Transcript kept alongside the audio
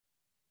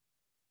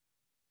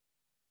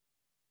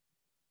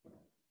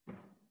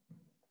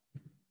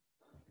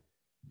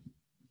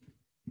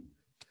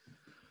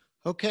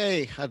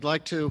Okay, I'd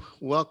like to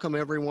welcome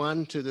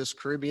everyone to this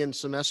Caribbean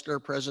semester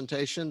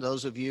presentation.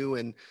 Those of you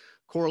in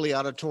Corley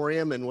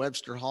Auditorium in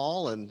Webster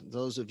Hall and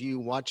those of you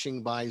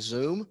watching by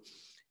Zoom.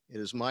 It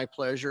is my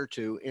pleasure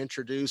to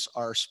introduce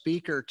our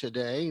speaker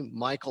today,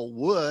 Michael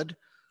Wood,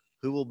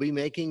 who will be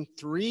making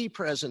 3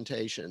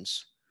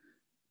 presentations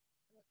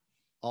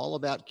all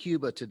about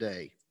Cuba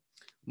today.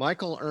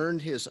 Michael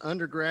earned his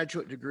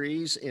undergraduate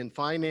degrees in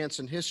finance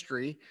and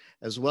history,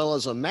 as well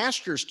as a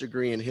master's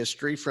degree in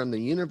history from the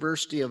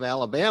University of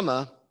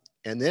Alabama,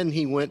 and then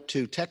he went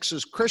to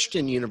Texas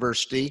Christian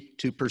University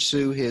to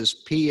pursue his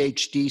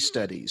Ph.D.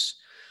 studies.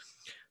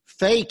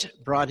 Fate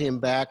brought him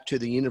back to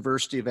the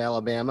University of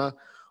Alabama,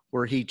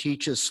 where he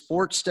teaches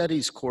sports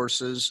studies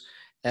courses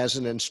as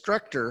an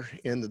instructor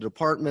in the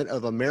Department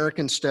of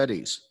American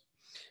Studies.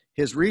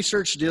 His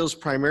research deals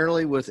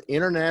primarily with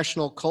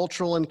international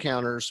cultural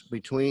encounters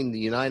between the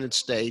United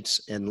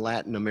States and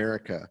Latin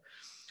America.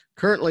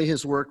 Currently,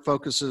 his work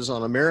focuses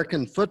on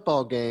American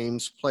football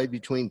games played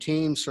between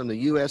teams from the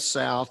U.S.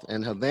 South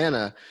and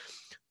Havana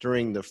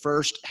during the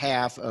first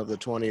half of the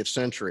 20th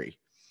century.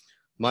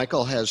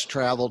 Michael has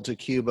traveled to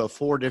Cuba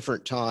 4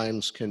 different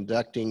times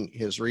conducting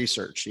his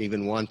research,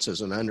 even once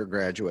as an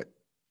undergraduate.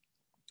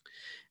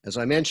 As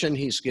I mentioned,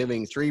 he's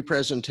giving 3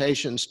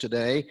 presentations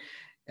today.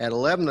 At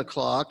 11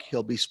 o'clock,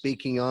 he'll be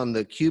speaking on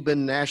the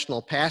Cuban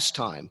national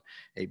pastime,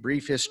 a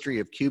brief history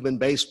of Cuban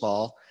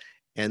baseball.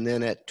 And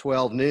then at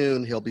 12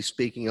 noon, he'll be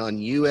speaking on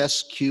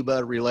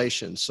U.S.-Cuba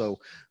relations. So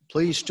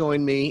please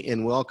join me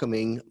in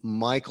welcoming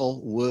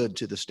Michael Wood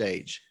to the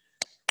stage.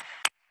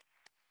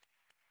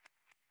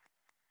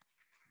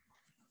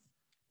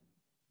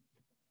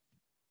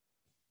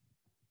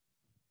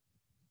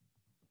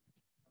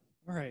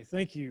 All right,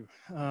 thank you.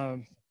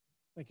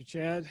 Thank you,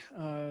 Chad.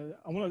 I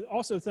want to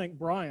also thank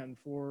Brian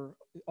for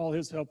all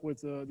his help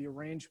with the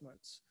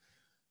arrangements.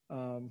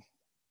 And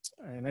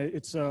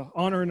it's an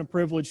honor and a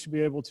privilege to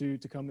be able to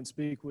come and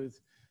speak with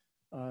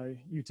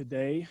you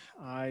today.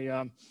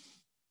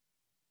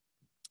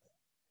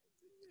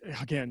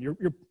 Again,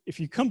 if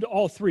you come to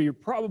all 3, you're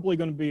probably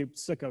going to be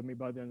sick of me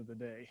by the end of the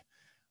day.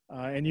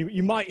 And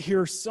you might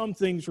hear some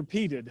things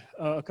repeated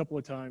a couple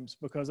of times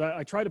because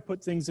I try to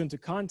put things into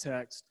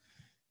context.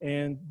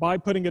 And by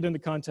putting it into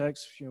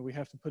context, we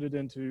have to put it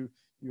into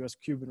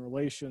U.S.-Cuban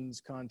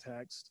relations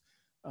context.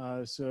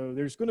 So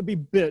there's going to be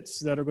bits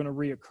that are going to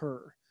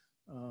reoccur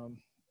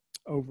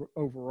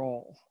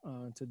overall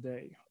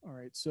today. All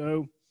right,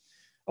 so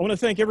I want to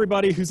thank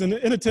everybody who's in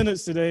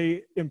attendance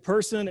today in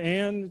person,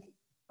 and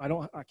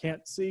I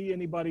can't see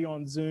anybody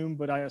on Zoom,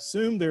 but I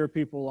assume there are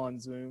people on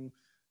Zoom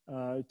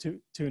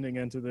tuning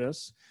into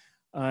this.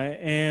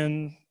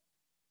 And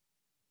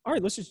all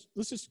right, let's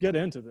just get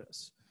into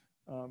this.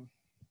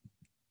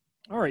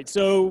 All right,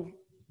 so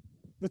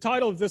the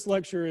title of this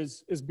lecture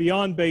is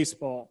Beyond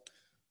Baseball,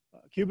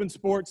 Cuban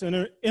Sports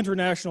and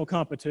International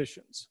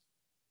Competitions.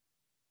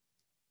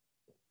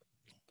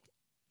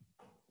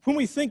 When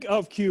we think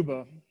of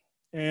Cuba,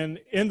 and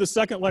in the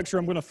second lecture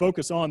I'm going to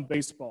focus on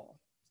baseball,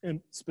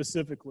 and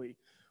specifically,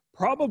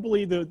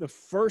 probably the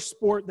first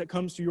sport that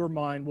comes to your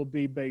mind will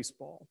be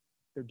baseball.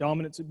 Their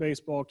dominance at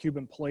baseball,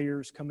 Cuban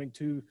players coming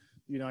to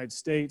the United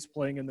States,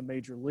 playing in the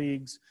major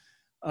leagues.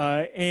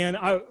 And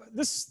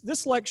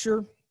this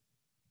lecture,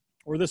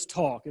 or this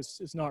talk,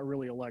 is not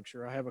really a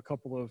lecture. I have a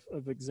couple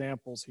of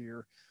examples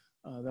here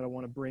that I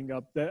want to bring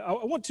up that I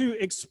want to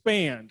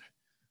expand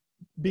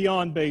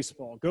beyond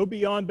baseball, go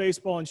beyond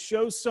baseball and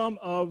show some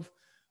of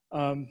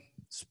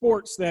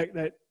sports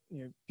that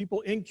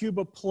people in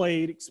Cuba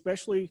played,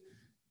 especially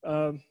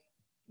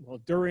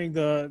during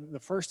the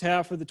first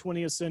half of the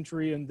 20th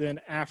century and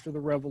then after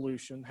the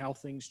revolution, how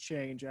things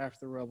change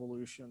after the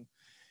revolution.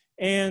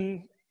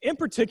 And in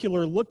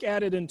particular, look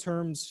at it in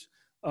terms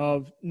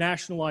of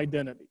national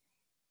identity,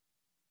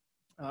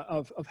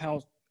 of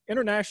how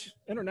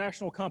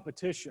international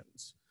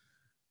competitions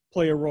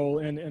play a role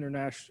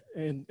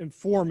in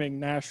forming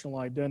national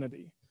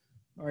identity.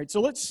 All right,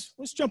 so let's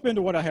jump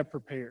into what I have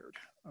prepared.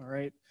 All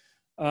right,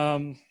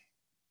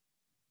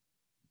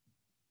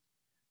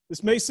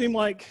 this may seem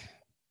like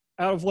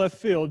out of left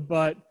field,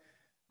 but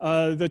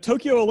the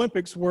Tokyo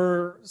Olympics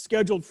were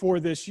scheduled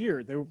for this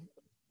year.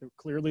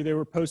 Clearly, they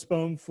were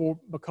postponed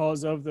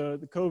because of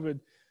the COVID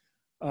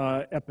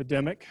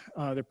epidemic.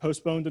 They're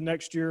postponed to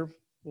next year.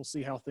 We'll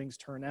see how things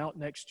turn out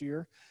next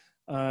year.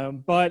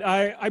 But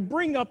I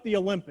bring up the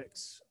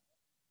Olympics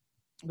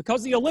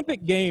because the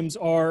Olympic Games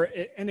are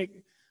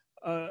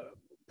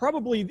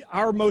probably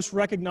our most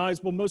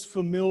recognizable, most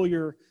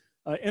familiar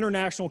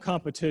international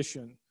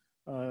competition,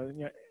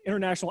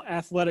 international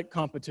athletic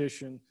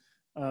competition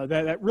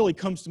that really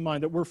comes to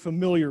mind that we're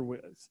familiar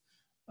with.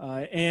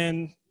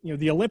 And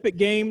the Olympic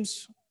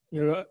Games,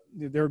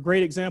 they're a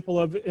great example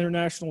of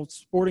international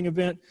sporting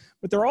event,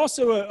 but they're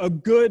also a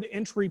good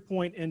entry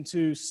point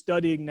into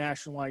studying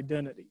national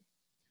identity.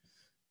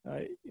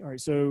 All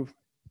right, so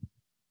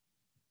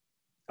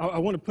I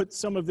want to put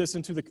some of this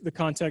into the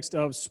context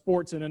of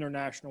sports and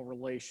international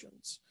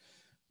relations.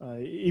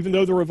 Even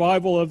though the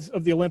revival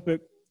of the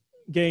Olympic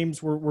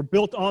Games were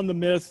built on the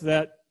myth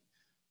that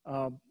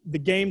the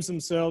games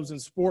themselves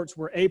and sports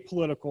were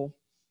apolitical.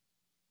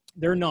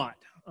 They're not.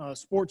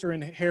 Sports are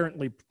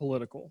inherently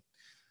political.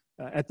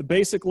 At the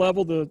basic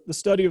level, the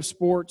study of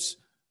sports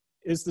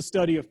is the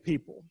study of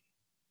people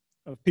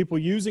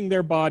using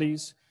their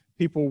bodies,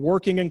 people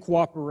working in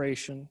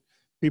cooperation,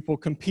 people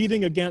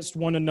competing against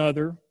one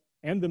another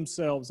and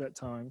themselves at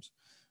times.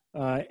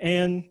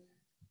 And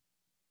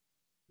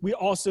we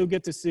also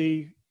get to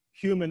see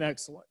human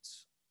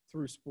excellence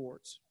through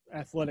sports,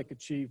 athletic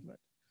achievement,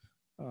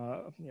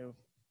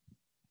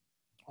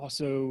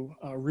 also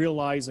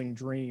realizing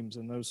dreams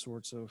and those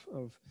sorts of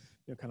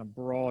kind of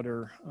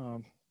broader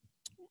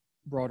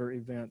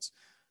events.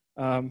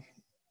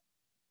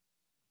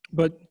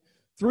 But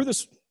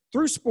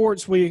through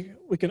sports, we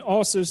can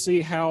also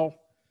see how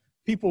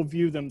people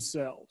view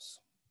themselves,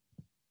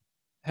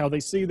 how they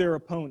see their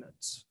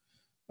opponents,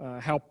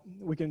 how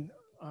we can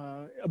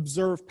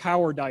observe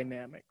power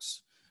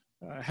dynamics,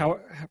 how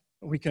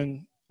we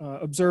can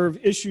observe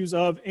issues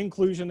of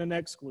inclusion and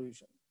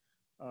exclusion,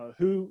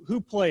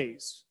 who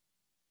plays,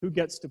 who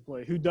gets to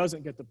play, who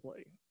doesn't get to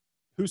play,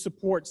 who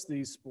supports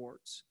these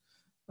sports,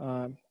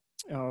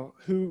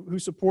 who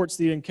supports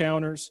the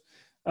encounters,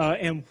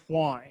 and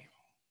why.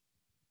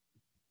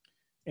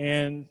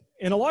 And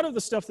in a lot of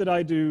the stuff that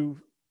I do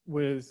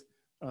with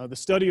the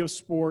study of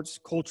sports,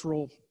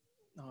 cultural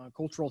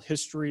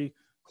history,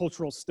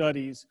 cultural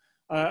studies,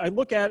 I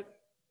look at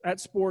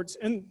sports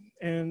and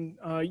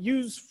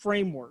use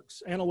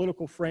frameworks,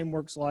 analytical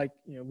frameworks like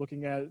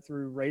looking at it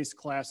through race,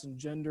 class, and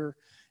gender,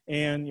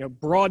 and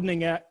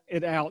broadening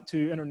it out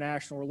to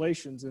international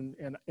relations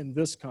in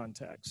this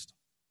context.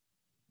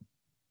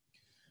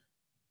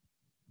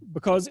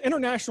 Because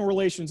international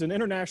relations and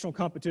international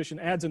competition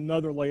adds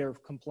another layer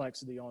of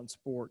complexity on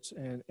sports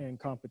and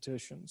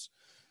competitions.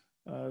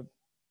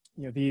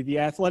 The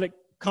athletic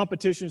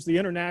competitions, the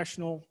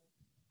international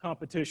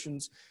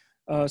competitions,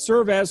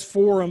 serve as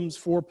forums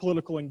for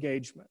political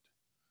engagement.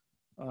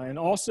 And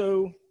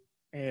also,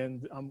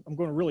 and I'm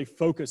going to really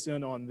focus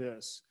in on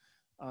this,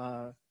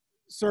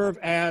 serve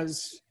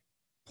as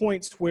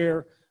points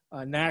where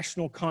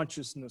national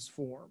consciousness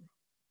form,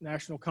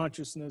 national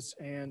consciousness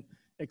and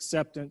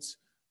acceptance,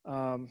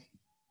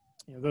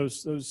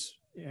 those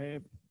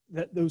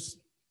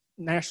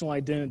national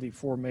identity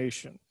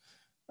formation.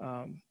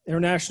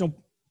 International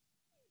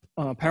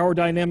power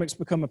dynamics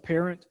become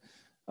apparent,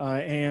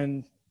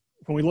 and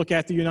when we look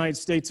at the United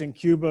States and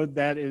Cuba,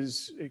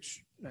 that's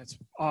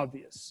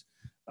obvious.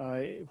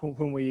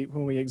 When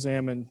we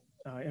examine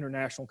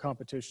international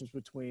competitions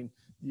between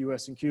the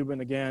U.S. and Cuba,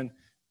 and again,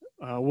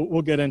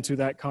 we'll get into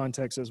that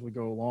context as we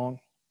go along.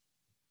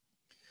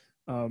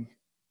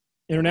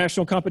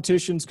 International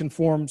competitions can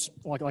form,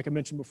 like I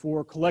mentioned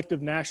before,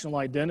 collective national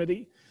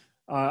identity.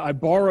 I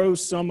borrow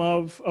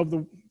some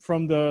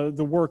from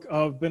the work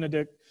of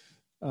Benedict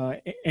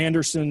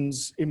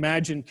Anderson's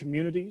Imagined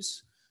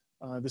Communities.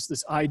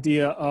 This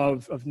idea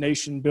of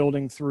nation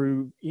building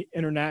through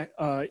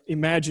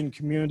imagined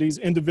communities,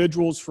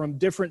 individuals from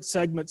different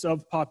segments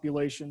of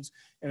populations,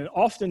 and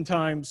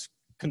oftentimes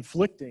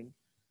conflicting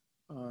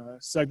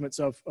segments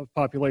of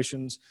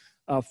populations,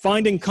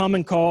 finding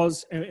common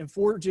cause and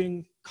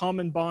forging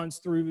common bonds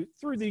through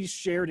these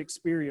shared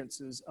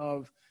experiences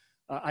of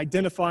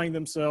identifying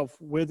themselves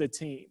with a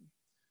team.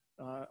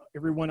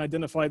 Everyone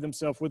identified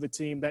themselves with a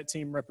team. That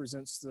team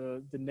represents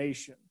the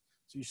nation.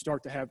 So you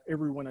start to have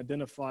everyone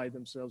identify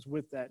themselves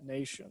with that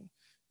nation.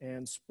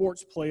 And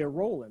sports play a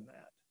role in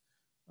that.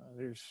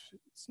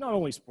 It's not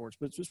only sports,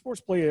 but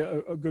sports play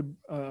a good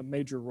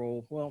major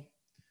role. Well,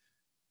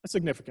 a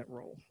significant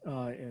role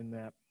in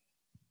that.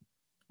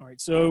 All right,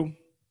 so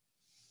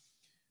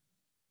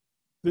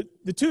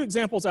the two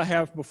examples I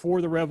have before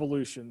the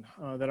revolution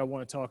that I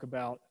want to talk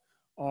about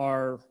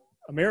are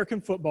American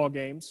football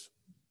games,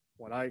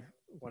 what I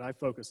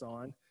focus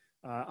on.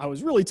 I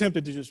was really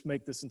tempted to just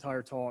make this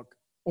entire talk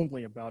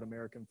only about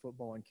American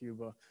football in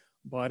Cuba,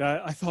 but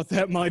I thought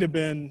that might have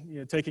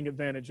been taking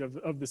advantage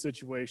of the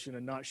situation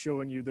and not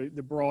showing you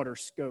the broader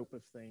scope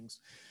of things.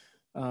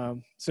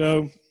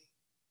 So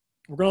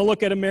we're going to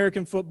look at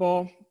American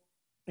football,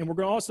 and we're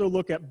going to also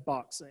look at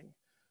boxing.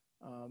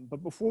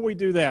 But before we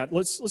do that,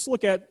 let's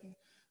look at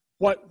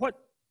what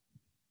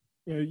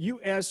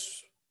U.S.-Cuba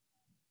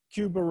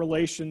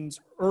relations,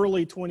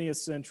 early 20th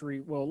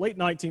century, well, late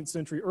 19th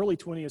century, early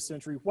 20th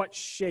century, what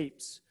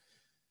shapes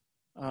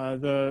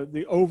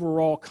the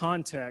overall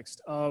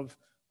context of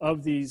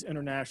these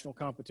international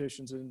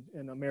competitions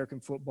in American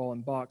football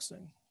and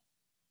boxing.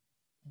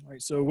 All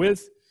right, so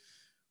with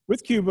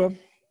Cuba,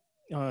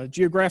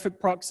 geographic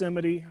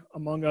proximity,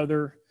 among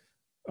other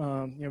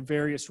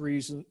various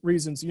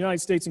reasons, the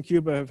United States and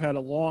Cuba have had a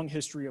long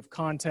history of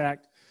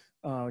contact,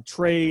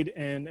 trade,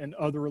 and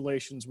other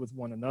relations with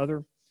one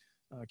another.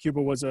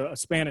 Cuba was a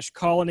Spanish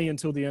colony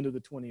until the end of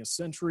the 20th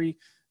century.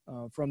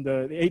 From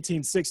the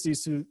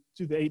 1860s to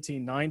the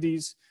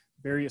 1890s,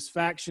 various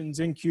factions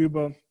in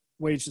Cuba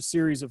waged a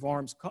series of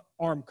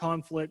armed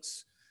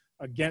conflicts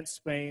against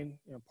Spain,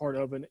 part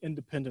of an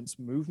independence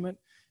movement.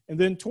 And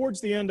then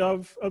towards the end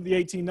of the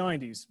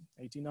 1890s,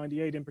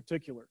 1898 in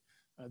particular,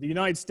 the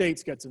United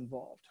States gets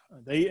involved.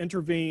 They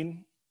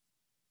intervene,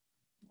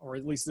 or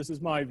at least this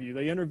is my view,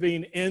 they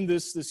intervene in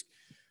this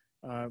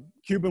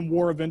Cuban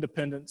War of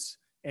Independence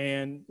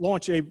and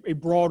launch a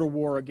broader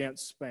war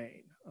against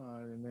Spain.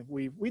 And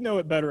we know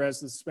it better as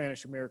the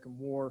Spanish-American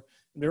War.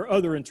 And there are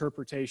other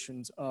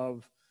interpretations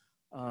of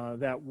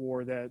that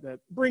war that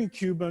bring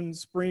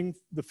Cubans, bring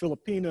the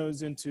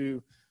Filipinos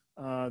into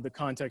the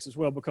context as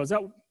well, because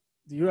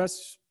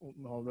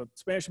the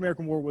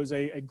Spanish-American War was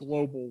a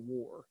global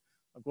war,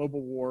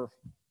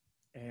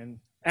 and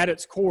at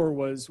its core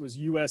was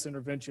U.S.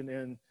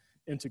 intervention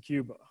into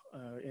Cuba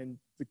in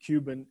the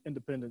Cuban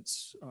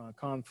independence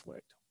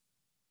conflict.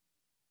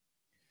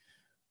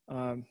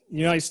 The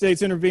United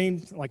States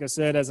intervened, like I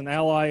said, as an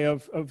ally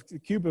of the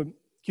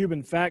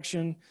Cuban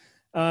faction,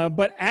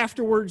 but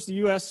afterwards the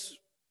U.S.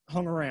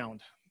 hung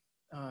around.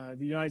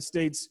 The United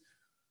States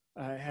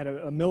had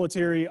a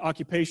military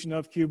occupation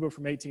of Cuba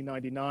from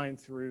 1899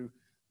 through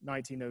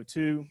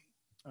 1902.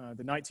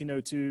 The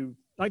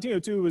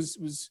 1902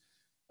 was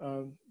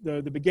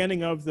the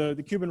beginning of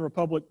the Cuban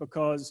Republic,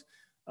 because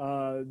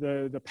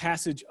the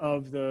passage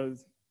of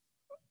the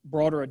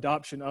broader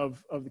adoption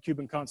of the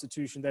Cuban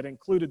Constitution that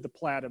included the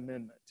Platt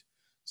Amendment,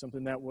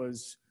 something that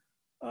was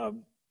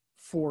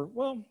forced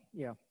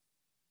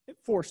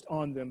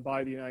on them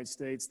by the United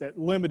States, that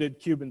limited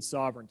Cuban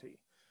sovereignty,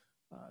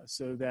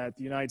 so that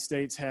the United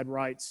States had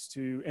rights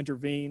to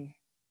intervene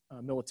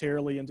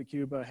militarily into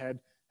Cuba, had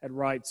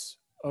rights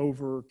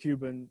over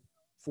Cuban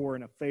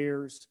foreign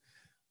affairs,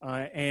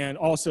 and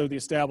also the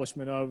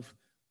establishment of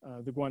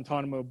the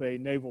Guantanamo Bay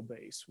Naval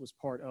Base was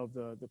part of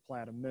the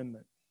Platt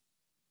Amendment.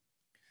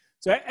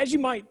 So as you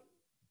might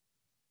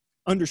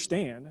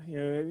understand,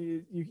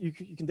 you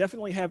can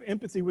definitely have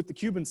empathy with the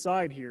Cuban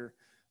side here,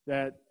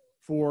 that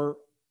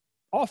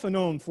off and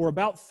on for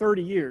about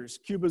 30 years,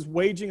 Cuba's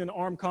waging an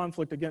armed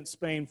conflict against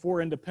Spain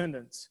for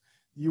independence.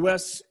 The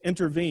U.S.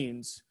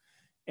 intervenes,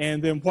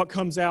 and then what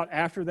comes out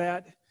after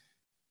that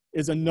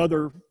is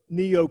another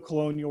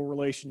neo-colonial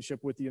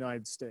relationship with the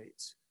United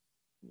States.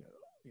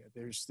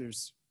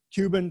 There's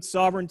Cuban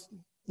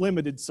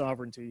limited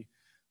sovereignty,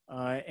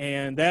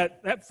 and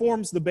that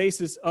forms the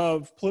basis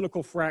of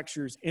political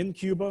fractures in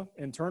Cuba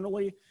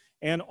internally,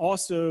 and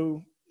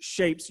also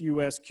shapes the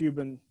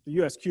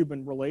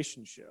U.S.-Cuban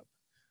relationship,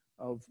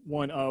 of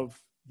one of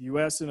the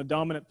U.S. in a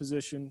dominant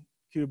position,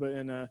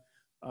 Cuba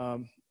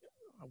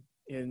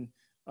in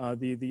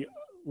the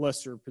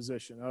lesser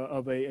position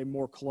of a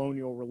more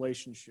colonial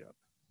relationship,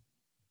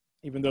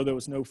 even though there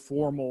was no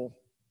formal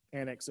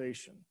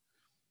annexation.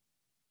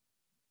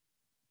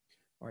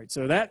 All right,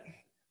 so that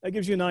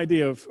gives you an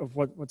idea of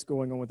what's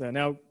going on with that.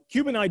 Now,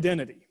 Cuban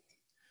identity.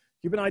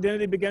 Cuban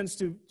identity begins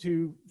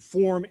to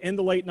form in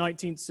the late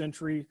 19th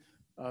century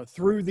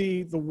through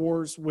the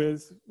wars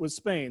with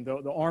Spain,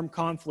 the armed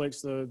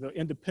conflicts, the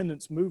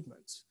independence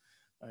movements.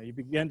 You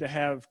begin to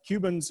have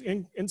Cubans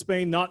in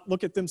Spain not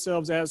look at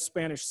themselves as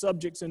Spanish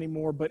subjects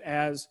anymore, but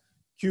as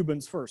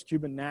Cubans first,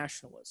 Cuban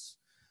nationalists.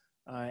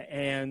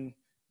 And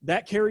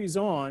that carries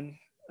on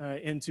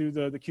into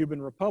the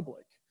Cuban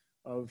Republic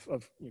of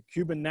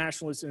Cuban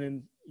nationalists,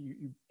 and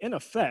in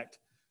effect,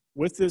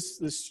 with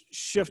this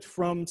shift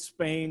from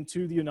Spain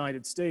to the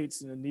United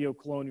States in a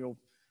neo-colonial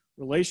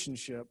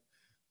relationship,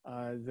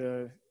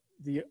 the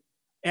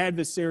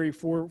adversary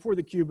for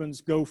the Cubans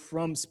go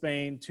from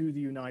Spain to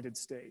the United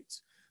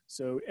States.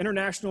 So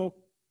international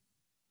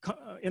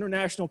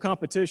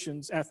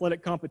competitions,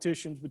 athletic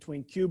competitions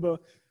between Cuba,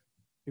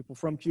 people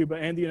from Cuba,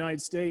 and the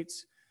United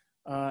States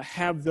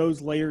have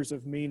those layers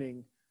of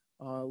meaning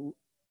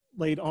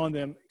laid on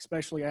them,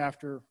 especially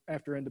after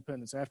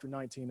independence, after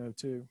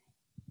 1902.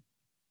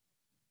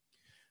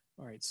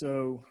 All right,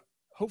 so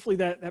hopefully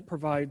that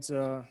provides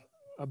a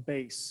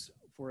base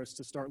for us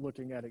to start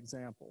looking at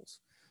examples.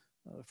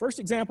 The first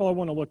example I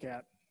want to look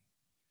at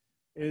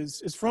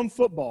is from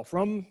football,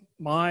 from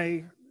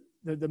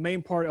the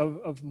main part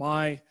of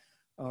my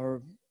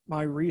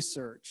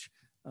research.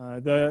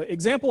 The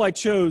example I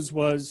chose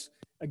was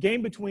a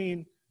game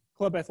between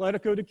Club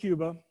Atlético de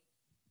Cuba,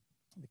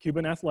 the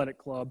Cuban Athletic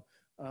Club,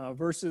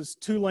 versus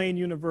Tulane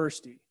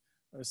University.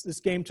 This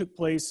game took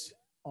place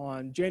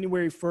on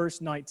January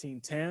 1st,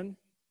 1910.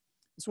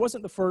 This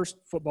wasn't the first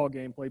football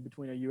game played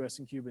between a U.S.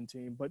 and Cuban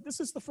team, but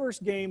this is the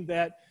first game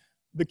that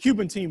the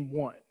Cuban team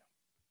won.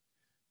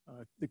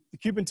 The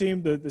Cuban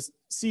team, the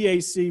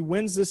CAC,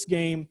 wins this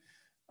game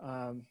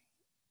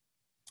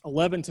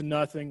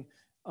 11-0,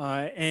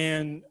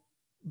 and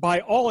by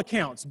all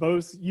accounts,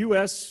 both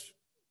U.S.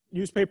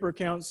 newspaper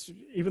accounts,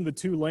 even the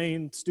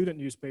Tulane student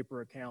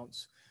newspaper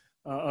accounts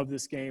of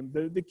this game,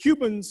 the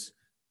Cubans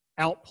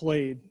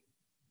outplayed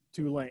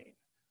Tulane.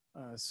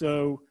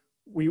 So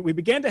we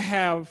began to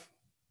have,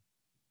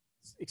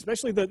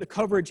 especially the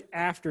coverage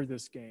after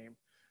this game,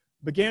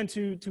 began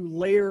to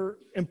layer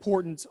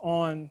importance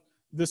on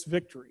this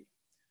victory.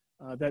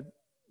 That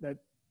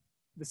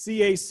the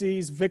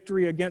CAC's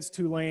victory against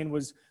Tulane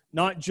was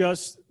not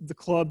just the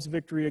club's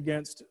victory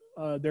against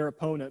their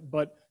opponent,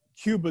 but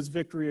Cuba's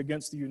victory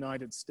against the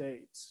United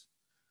States.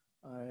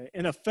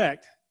 In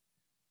effect,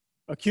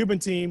 a Cuban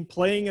team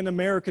playing an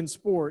American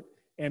sport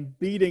and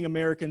beating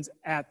Americans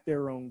at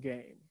their own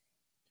game.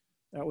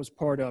 That was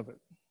part of it.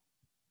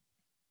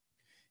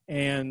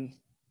 And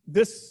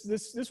this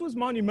was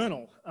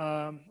monumental,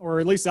 or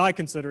at least I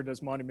consider it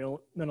as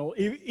monumental,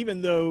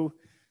 even though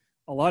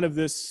a lot of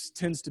this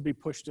tends to be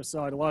pushed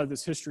aside. A lot of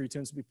this history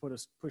tends to be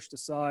pushed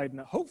aside. And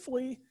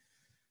hopefully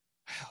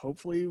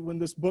when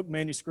this book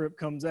manuscript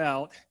comes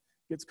out,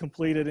 gets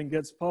completed and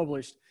gets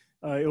published,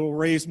 it will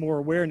raise more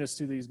awareness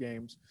to these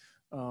games.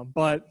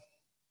 But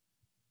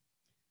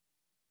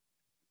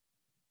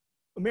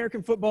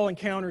American football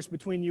encounters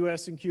between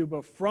U.S. and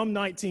Cuba from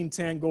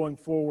 1910 going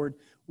forward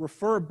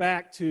refer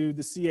back to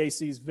the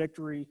CAC's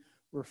victory,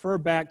 refer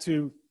back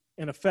to,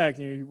 in effect,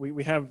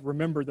 we have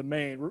remember the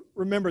main,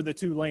 remember the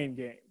two-lane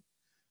game.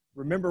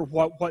 Remember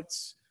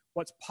what's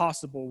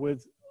possible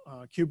with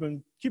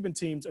Cuban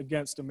teams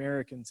against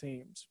American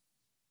teams.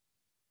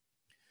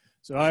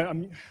 So I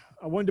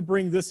wanted to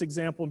bring this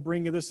example and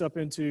bring this up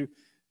into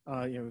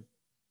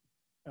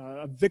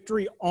a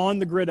victory on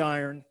the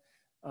gridiron,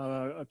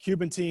 a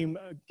Cuban team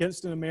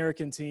against an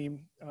American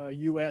team, a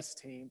U.S.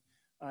 team,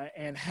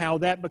 and how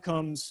that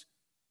becomes,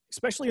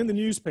 especially in the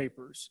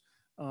newspapers,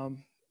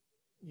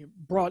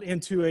 brought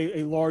into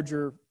a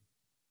larger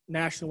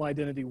national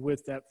identity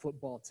with that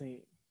football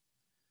team.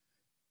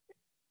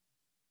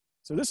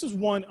 So this is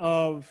one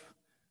of,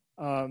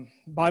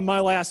 by my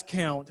last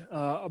count,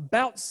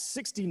 about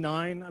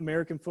 69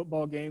 American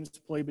football games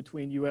played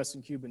between U.S.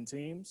 and Cuban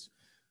teams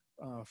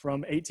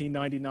from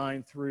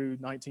 1899 through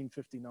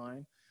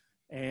 1959.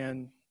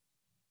 And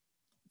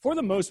for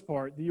the most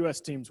part, the U.S.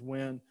 teams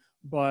win.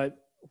 But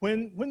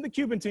when the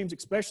Cuban teams,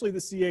 especially the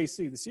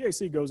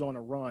CAC goes on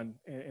a run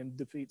and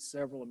defeats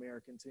several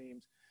American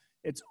teams,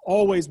 it's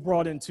always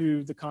brought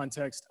into the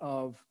context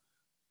of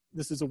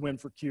this is a win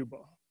for Cuba.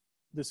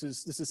 This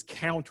is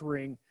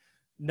countering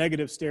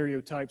negative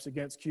stereotypes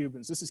against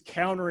Cubans. This is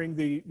countering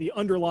the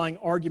underlying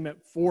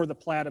argument for the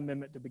Platt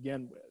Amendment to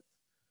begin with.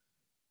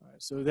 All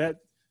right, so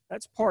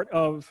that's part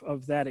of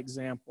that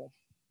example.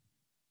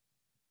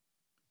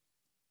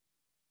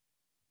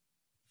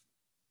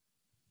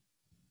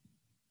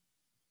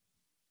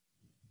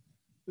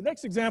 The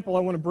next example I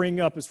want to bring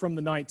up is from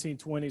the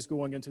 1920s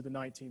going into the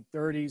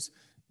 1930s.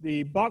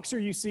 The boxer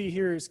you see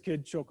here is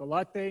Kid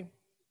Chocolate.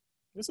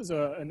 This is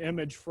an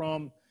image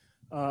from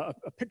a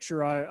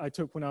picture I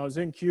took when I was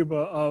in Cuba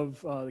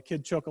of the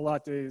Kid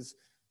Chocolate's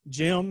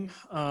gym.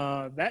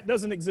 That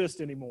doesn't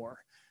exist anymore,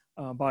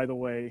 by the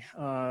way.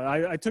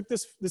 I took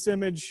this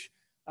image,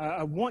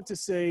 I want to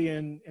say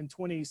in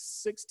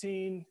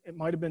 2016, it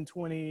might have been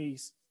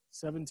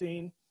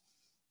 2017,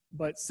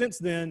 but since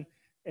then,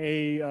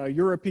 a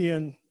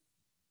European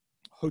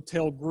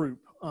hotel group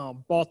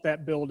bought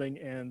that building,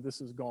 and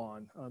this is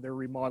gone. They're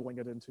remodeling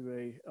it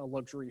into a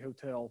luxury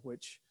hotel,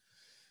 which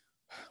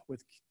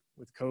with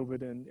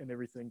COVID and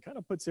everything kind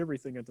of puts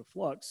everything into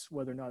flux,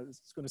 whether or not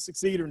it's going to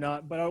succeed or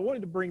not. But I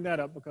wanted to bring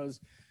that up because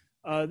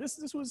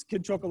this was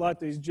Kid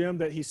Chocolate's gym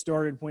that he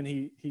started when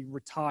he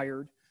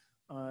retired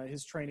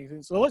his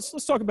training. So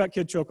let's talk about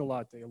Kid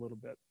Chocolate a little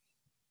bit.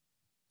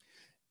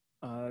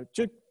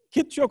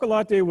 Kid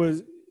Chocolate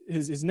was,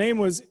 his name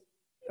was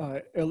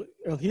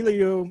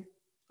Elhelio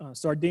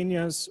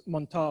Sardinias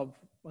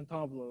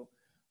Montalvo.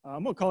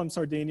 I'm going to call him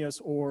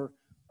Sardinias or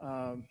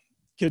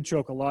Kid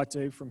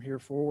Chocolate from here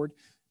forward.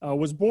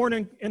 Was born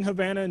in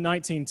Havana in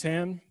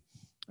 1910.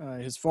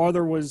 His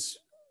father was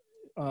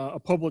a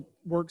public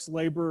works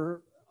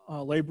laborer.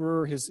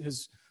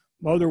 His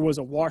mother was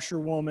a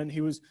washerwoman.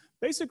 He was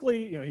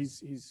basically,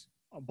 he's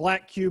a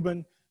black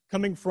Cuban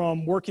coming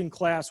from working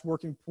class,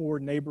 working poor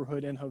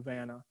neighborhood in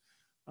Havana.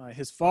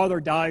 His father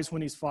dies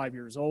when he's 5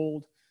 years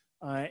old.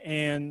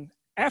 And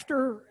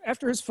after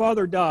his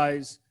father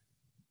dies,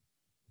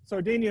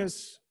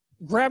 Sardinias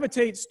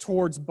gravitates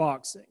towards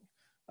boxing.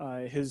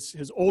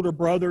 His older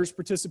brothers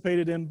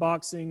participated in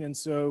boxing, and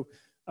so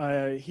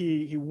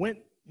he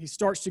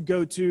starts to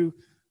go to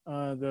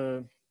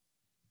the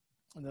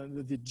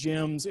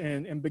gyms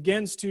and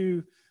begins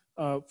to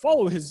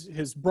follow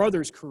his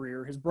brother's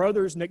career. His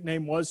brother's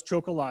nickname was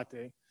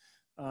Chocolate.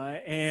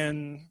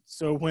 And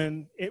so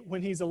when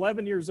he's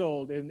 11 years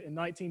old in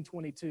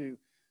 1922,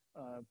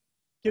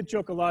 Kid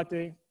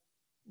Chocolate,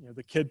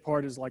 the kid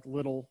part is like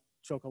little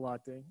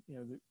Chocolate,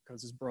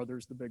 because his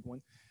brother's the big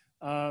one,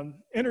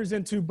 enters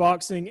into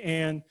boxing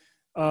and,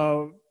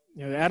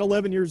 at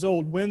 11 years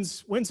old,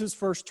 wins his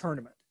first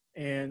tournament.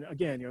 And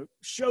again,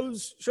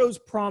 shows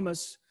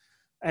promise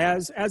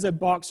as a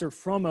boxer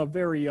from a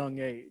very young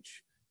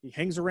age. He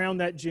hangs around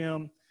that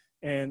gym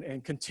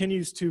and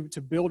continues to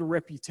build a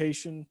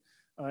reputation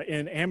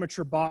in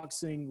amateur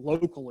boxing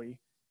locally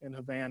in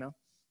Havana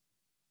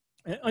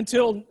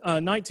until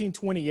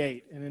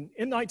 1928. And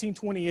in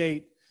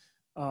 1928,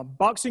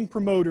 boxing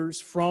promoters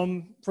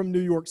from New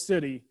York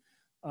City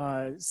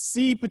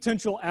see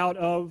potential out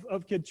of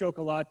Kid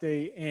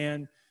Chocolate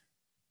and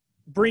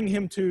bring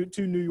him to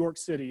New York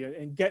City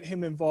and get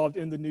him involved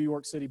in the New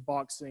York City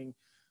boxing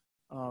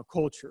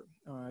culture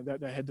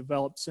that had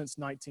developed since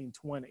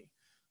 1920.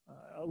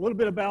 A little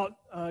bit about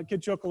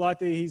Kid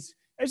Chocolate.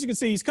 As you can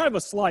see, he's kind of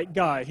a slight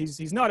guy.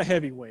 He's not a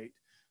heavyweight.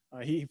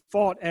 He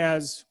fought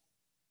as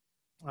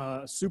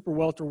super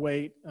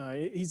welterweight.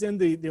 He's in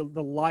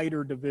the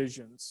lighter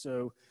divisions,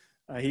 so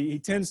he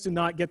tends to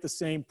not get the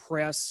same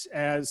press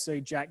as, say,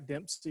 Jack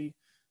Dempsey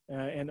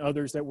and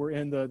others that were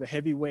in the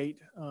heavyweight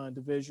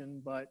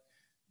division. But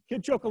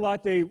Kid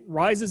Chocolate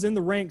rises in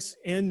the ranks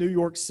in New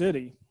York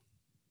City.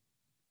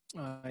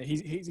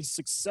 He's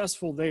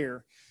successful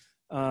there.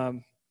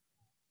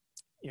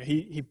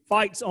 He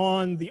fights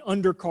on the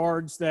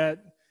undercards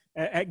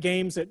at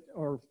games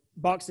or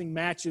boxing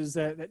matches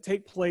that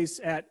take place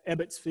at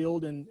Ebbets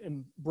Field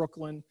in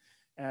Brooklyn,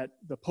 at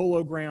the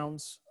Polo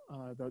Grounds,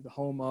 the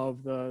home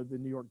of the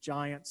New York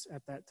Giants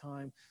at that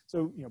time.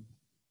 So,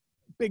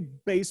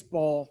 big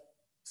baseball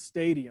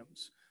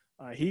stadiums.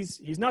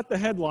 He's not the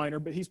headliner,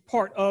 but he's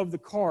part of the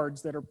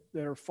cards that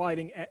are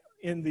fighting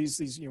in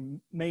these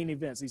main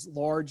events, these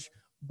large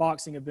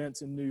boxing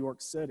events in New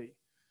York City.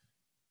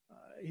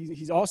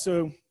 He's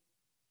also,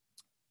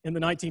 in the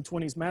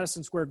 1920s,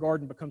 Madison Square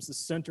Garden becomes the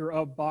center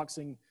of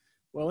boxing,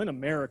 well, in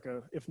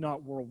America, if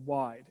not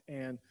worldwide.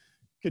 And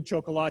Kid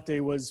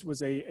Chocolate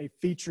was a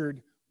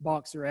featured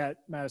boxer at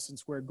Madison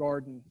Square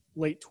Garden,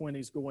 late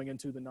 20s going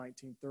into the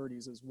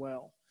 1930s as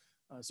well.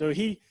 So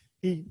he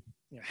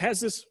has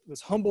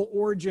this humble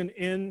origin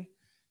in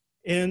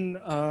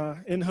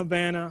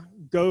Havana,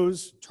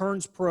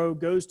 turns pro,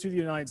 goes to the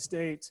United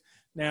States.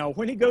 Now,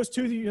 when he goes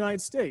to the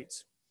United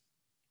States,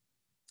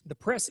 the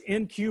press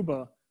in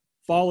Cuba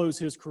follows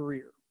his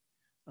career.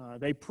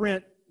 They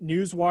print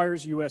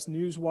newswires, U.S.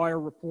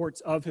 newswire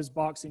reports of his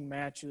boxing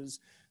matches.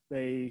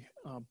 They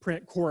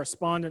print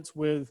correspondence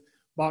with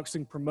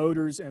boxing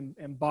promoters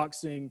and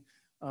boxing,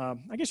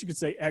 I guess you could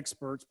say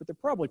experts, but they're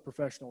probably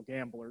professional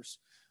gamblers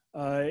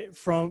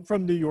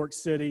from New York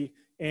City.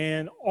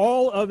 And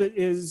all of it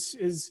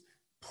is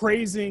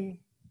praising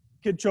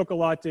Kid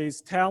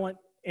Chocolate's talent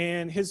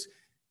and his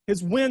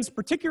wins,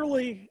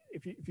 particularly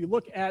if you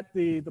look at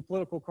the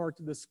political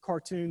cartoon, this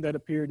cartoon that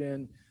appeared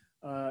in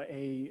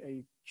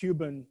a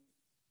Cuban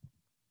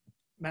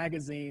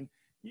magazine.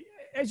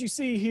 As you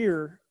see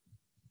here,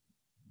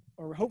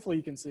 or hopefully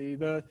you can see,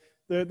 the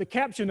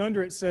caption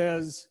under it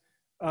says,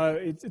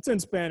 it's in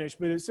Spanish,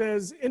 but it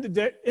says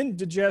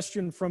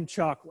indigestion from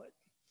chocolate.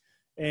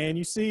 And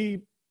you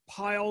see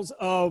piles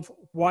of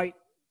white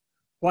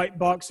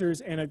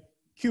boxers and a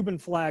Cuban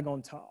flag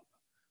on top.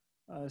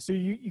 So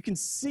you can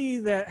see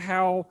that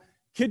how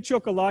Kid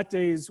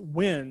Chocolate's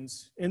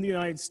wins in the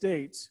United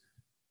States,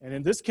 and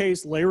in this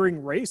case,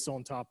 layering race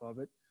on top of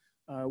it,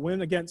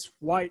 win against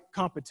white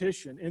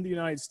competition in the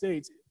United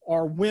States,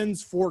 are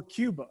wins for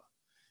Cuba.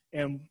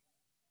 And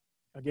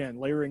again,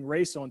 layering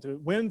race onto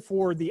it, win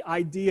for the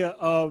idea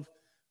of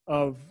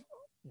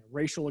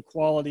racial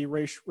equality,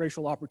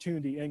 racial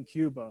opportunity in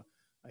Cuba.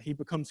 He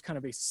becomes kind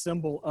of a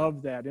symbol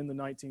of that in the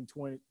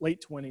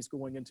late 20s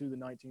going into the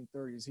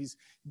 1930s. He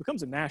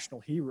becomes a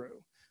national hero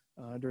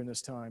during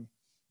this time.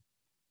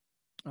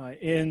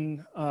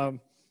 In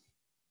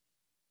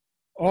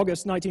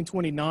August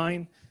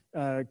 1929,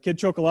 Kid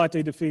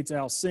Chocolate defeats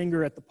Al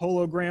Singer at the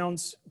Polo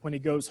Grounds. When he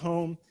goes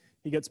home,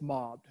 he gets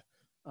mobbed.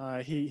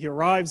 He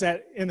arrives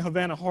in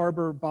Havana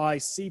Harbor by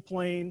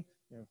seaplane.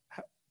 It's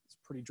a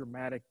pretty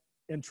dramatic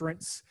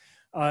entrance.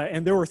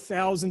 And there were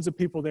thousands of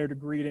people there to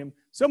greet him.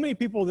 So many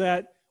people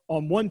that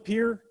on one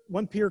pier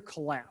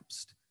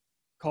collapsed,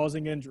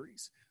 causing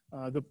injuries.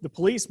 The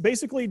police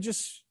basically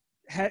just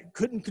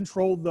couldn't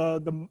control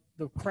the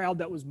crowd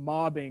that was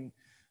mobbing,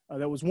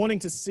 that was wanting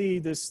to see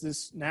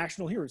this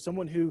national hero,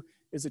 someone who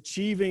is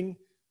achieving,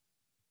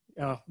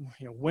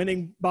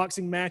 winning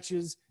boxing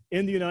matches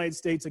in the United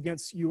States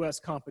against U.S.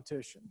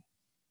 competition.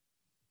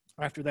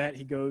 After that,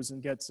 he goes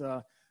and gets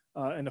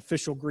an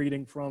official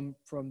greeting from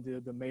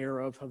the mayor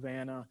of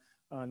Havana,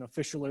 an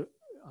official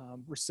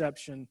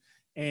reception.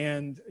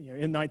 And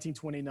in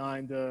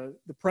 1929,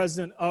 the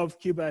president of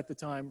Cuba at the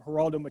time,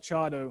 Geraldo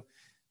Machado,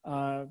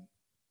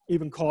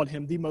 even called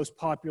him the most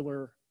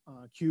popular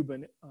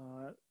Cuban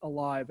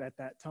alive at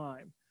that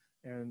time.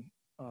 And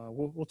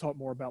we'll talk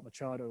more about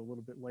Machado a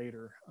little bit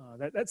later.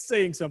 That's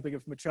saying something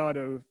if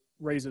Machado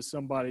raises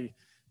somebody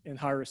in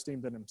higher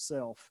esteem than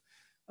himself.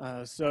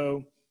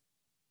 So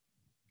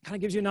kind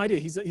of gives you an idea.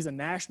 He's a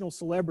national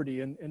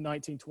celebrity in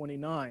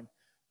 1929,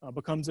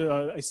 becomes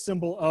a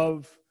symbol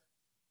of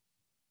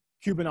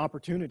Cuban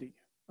opportunity,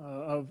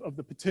 of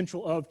the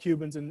potential of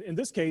Cubans, and in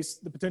this case,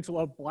 the potential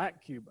of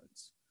Black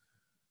Cubans.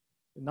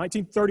 In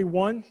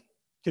 1931,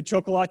 Kid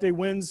Chocolate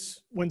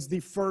wins the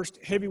first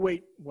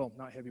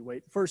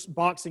first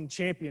boxing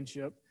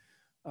championship.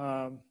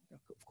 Of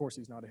course,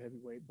 he's not a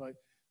heavyweight, but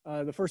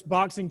the first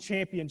boxing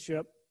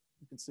championship,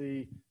 you can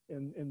see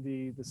in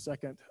the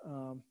second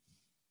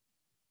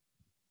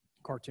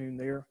cartoon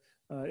there,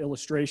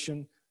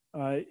 illustration.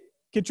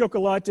 Kid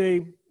Chocolate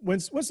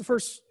is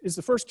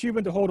the first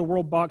Cuban to hold a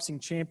world boxing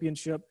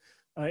championship.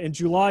 In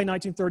July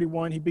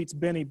 1931, he beats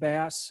Benny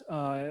Bass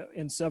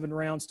in 7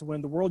 rounds to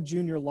win the World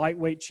Junior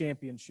Lightweight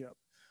Championship.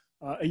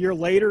 A year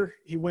later,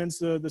 he wins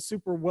the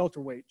super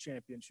welterweight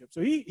championship.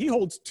 So he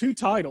holds 2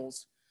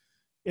 titles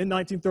in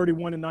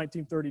 1931 and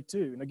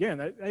 1932. And again,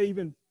 that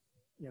even,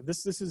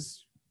 this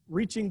is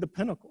reaching the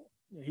pinnacle.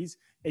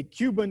 A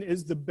Cuban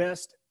is the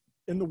best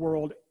in the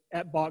world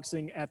at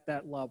boxing at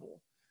that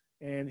level.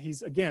 And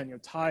he's, again,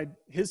 tied,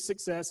 his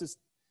success is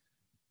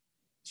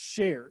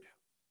shared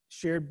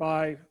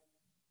by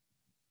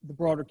the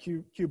broader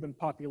Cuban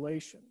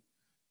population.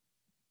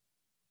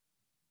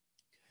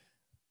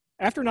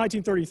 After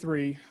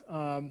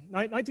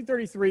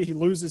 1933, he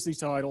loses these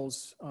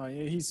titles.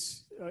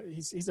 He's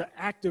an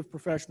active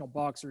professional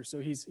boxer,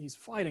 so he's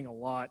fighting a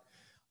lot.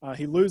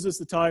 He loses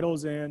the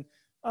titles, and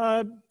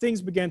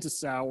things began to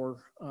sour.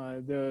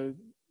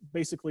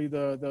 Basically,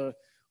 the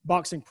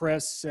boxing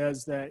press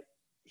says that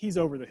he's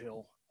over the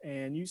hill,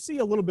 and you see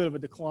a little bit of a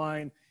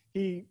decline.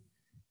 He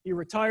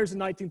retires in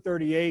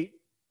 1938.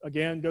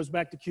 Again, goes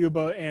back to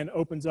Cuba and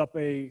opens up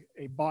a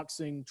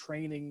boxing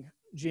training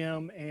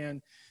gym,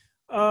 and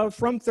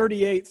from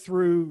 38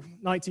 through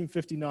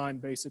 1959,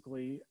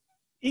 basically,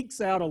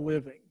 ekes out a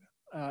living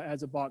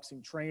as a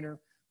boxing trainer.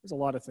 There's a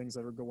lot of things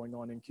that are going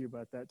on in Cuba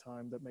at that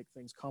time that make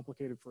things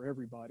complicated for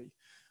everybody.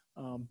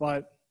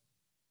 But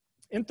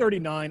in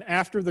 39,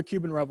 after the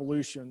Cuban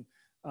Revolution,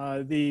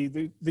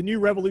 the new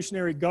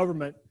revolutionary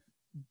government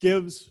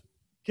gives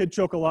Kid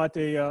Chocolate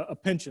a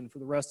pension for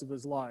the rest of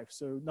his life.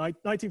 So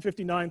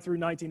 1959 through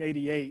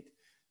 1988,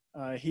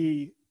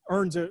 he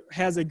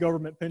has a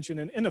government pension,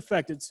 and in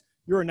effect,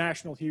 you're a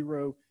national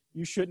hero.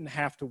 You shouldn't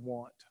have to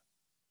worry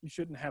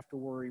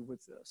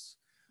with this.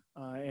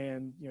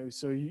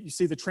 So you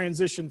see the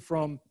transition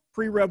from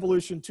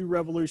pre-revolution to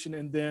revolution,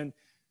 and then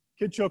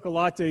Kid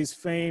Chocolate's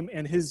fame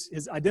and his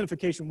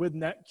identification with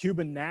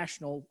Cuban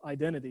national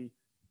identity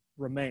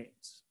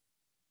remains.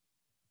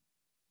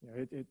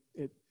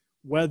 It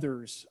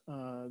weathers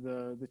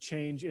the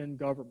change in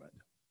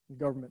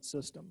government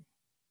system.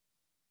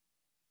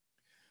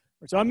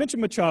 So I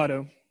mentioned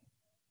Machado.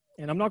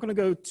 And I'm not going to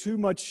go too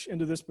much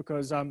into this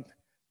because I'm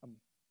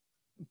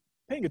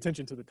paying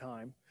attention to the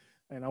time,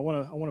 and I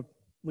want to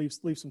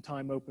leave some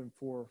time open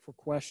for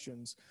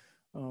questions.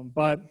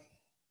 But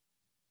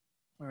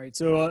all right,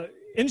 so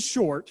in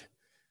short,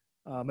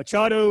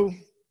 Machado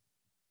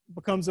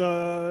becomes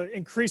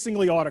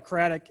increasingly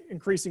autocratic,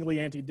 increasingly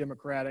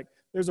anti-democratic.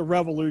 There's a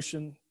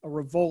revolution, a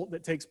revolt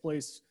that takes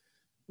place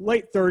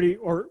late 30s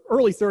or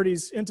early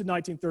 30s into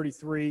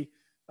 1933.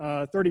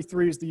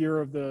 33 is the year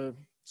of the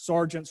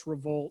Sergeant's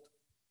Revolt.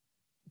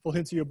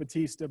 Fulgencio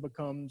Batista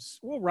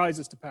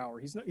rises to power.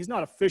 He's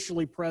not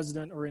officially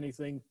president or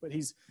anything, but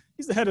he's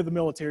the head of the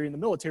military, and the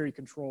military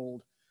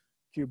controlled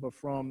Cuba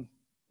from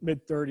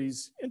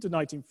mid-30s into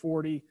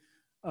 1940.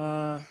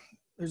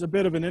 There's a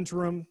bit of an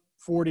interim,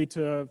 40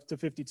 to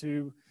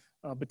 52.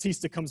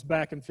 Batista comes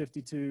back in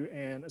 52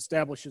 and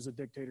establishes a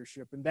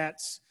dictatorship, and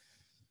that's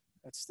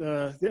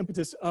the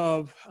impetus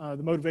of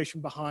the motivation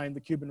behind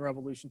the Cuban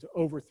Revolution, to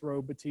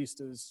overthrow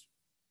Batista's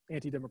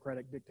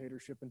anti-democratic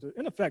dictatorship and to,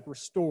 in effect,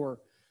 restore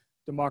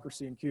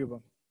democracy in Cuba.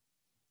 All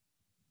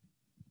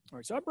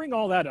right, so I bring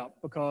all that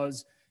up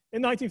because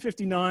in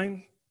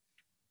 1959,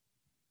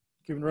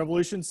 Cuban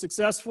Revolution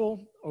successful,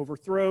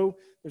 overthrow.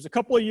 There's a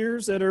couple of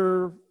years that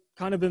are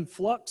kind of in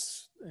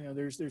flux.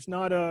 There's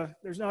not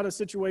a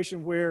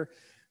situation where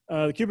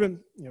the Cuban,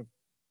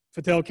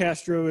 Fidel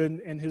Castro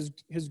and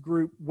his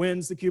group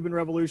wins the Cuban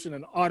Revolution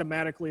and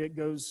automatically it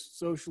goes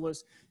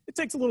socialist. It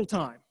takes a little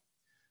time.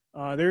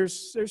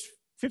 There's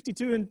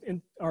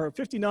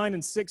 59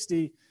 and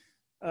 60.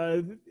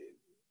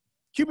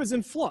 Cuba's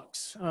in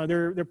flux.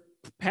 They're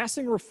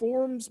passing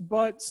reforms,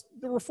 but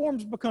the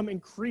reforms become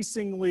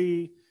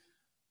increasingly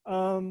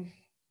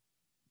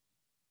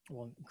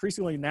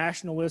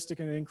nationalistic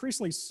and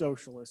increasingly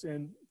socialist.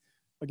 And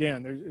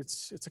again,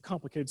 it's a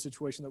complicated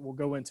situation that we'll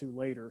go into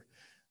later.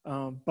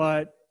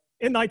 But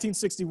in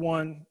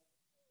 1961,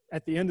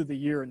 at the end of the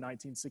year in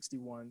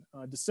 1961,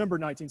 December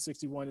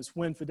 1961, is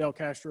when Fidel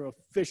Castro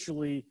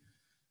officially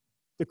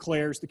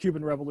declares the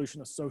Cuban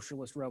Revolution a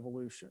socialist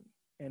revolution.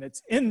 And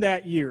it's in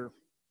that year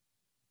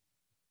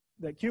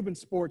that Cuban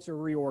sports are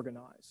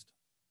reorganized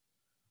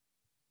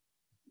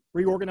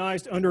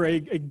under a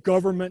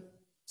government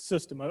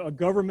system, a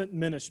government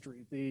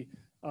ministry.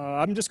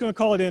 I'm just going to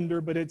call it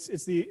INDER, but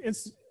it's the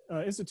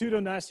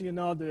Instituto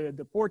Nacional de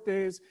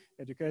Deportes,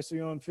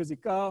 Educación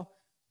Física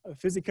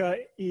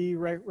y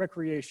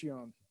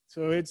Recreación.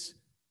 So it's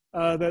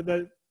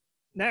the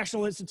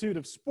National Institute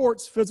of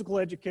Sports, Physical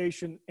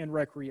Education, and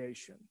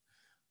Recreation.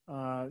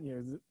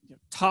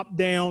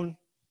 Top-down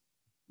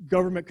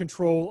government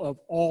control of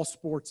all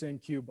sports in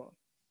Cuba,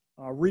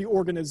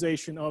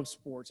 reorganization of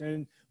sports.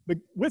 And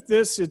with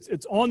this,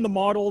 it's on the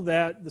model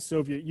that the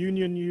Soviet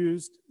Union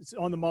used. It's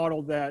on the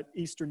model that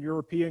Eastern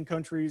European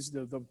countries,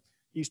 the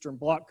Eastern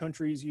Bloc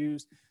countries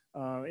used.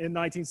 In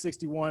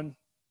 1961,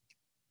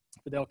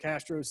 Fidel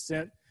Castro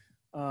sent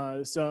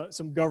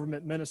some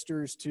government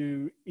ministers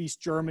to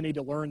East Germany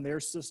to learn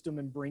their system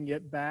and bring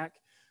it back.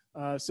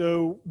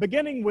 So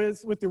beginning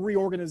with the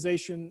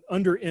reorganization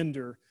under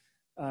INDER,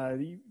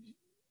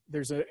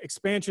 there's an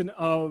expansion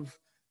of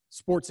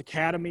sports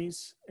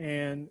academies,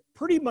 and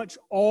pretty much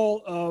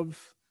all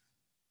of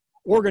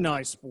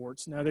organized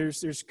sports. Now,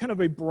 there's kind of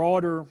a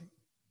broader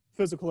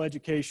physical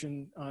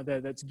education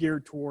that's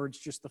geared towards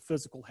just the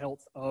physical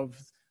health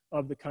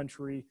of the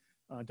country,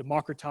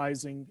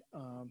 democratizing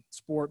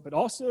sport, but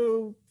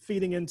also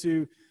feeding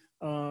into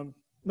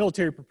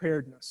military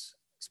preparedness,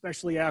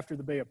 especially after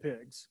the Bay of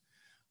Pigs.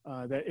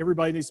 That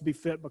everybody needs to be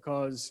fit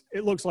because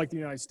it looks like the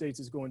United States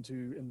is going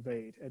to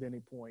invade at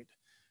any point.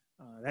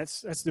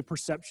 That's the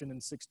perception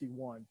in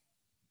 61,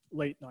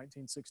 late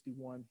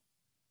 1961.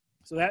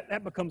 So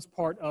that becomes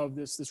part of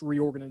this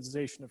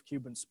reorganization of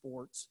Cuban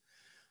sports.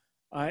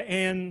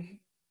 And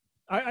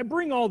I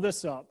bring all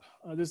this up,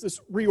 this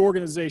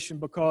reorganization,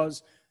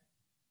 because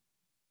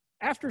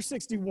after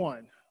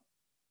 61,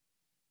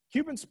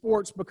 Cuban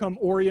sports become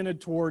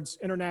oriented towards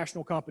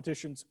international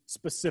competitions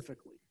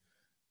specifically.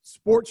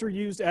 Sports are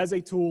used as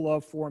a tool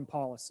of foreign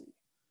policy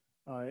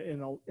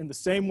in the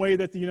same way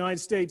that the United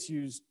States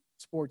used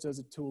sports as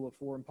a tool of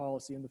foreign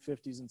policy in the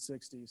 50s and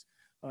 60s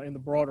in the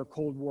broader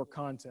Cold War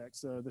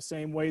context, the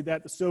same way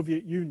that the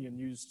Soviet Union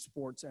used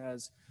sports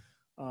as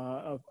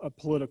a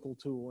political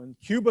tool. And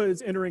Cuba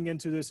is entering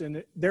into this,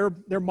 and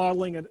they're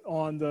modeling it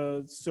on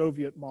the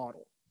Soviet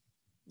model.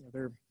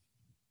 They're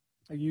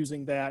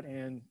using that,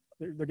 and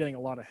they're getting a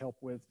lot of help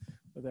with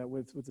that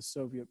with the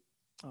Soviet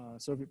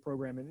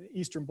program and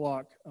Eastern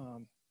Bloc,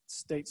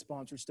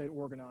 state-sponsored,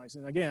 state-organized.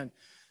 And again,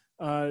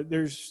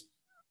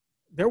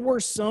 there were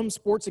some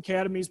sports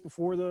academies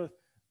before the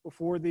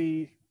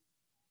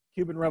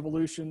Cuban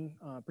Revolution,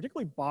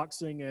 particularly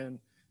boxing and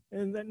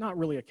not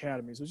really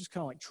academies. It was just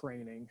kind of like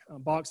training.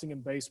 Boxing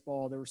and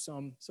baseball, there were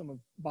some of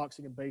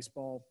boxing and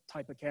baseball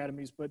type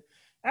academies. But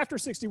after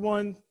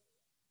 61,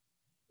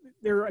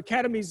 there are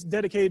academies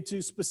dedicated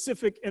to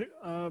specific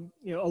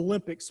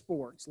Olympic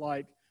sports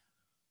like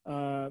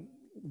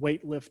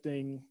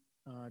weightlifting,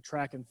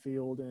 track and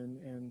field,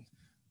 and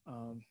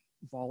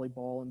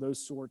volleyball, and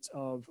those sorts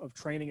of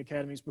training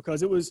academies,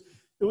 because it was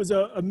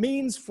a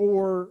means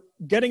for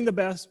getting the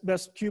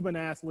best Cuban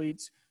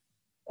athletes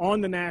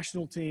on the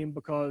national team,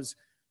 because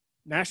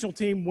national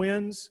team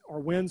wins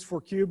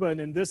for Cuba, and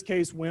in this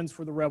case wins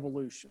for the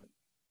revolution.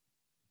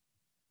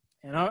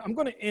 And I'm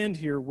going to end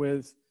here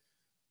with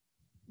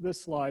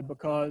this slide,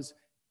 because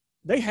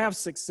they have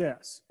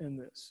success in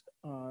this.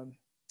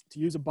 To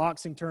use a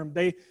boxing term,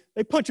 they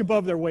punch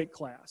above their weight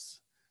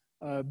class,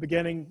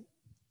 beginning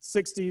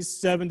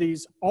 60s,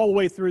 70s, all the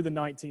way through the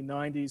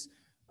 1990s.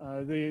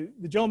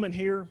 The gentleman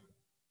here,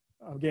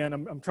 again,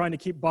 I'm trying to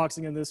keep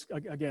boxing in this.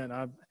 Again,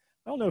 I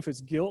don't know if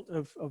it's guilt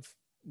of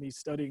me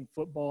studying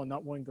football and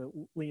not wanting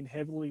to lean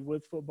heavily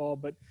with football,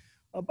 but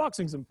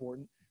boxing's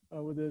important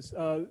with this.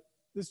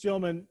 This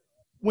gentleman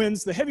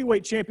wins the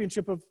heavyweight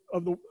championship of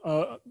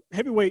the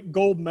heavyweight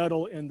gold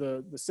medal in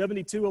the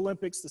 72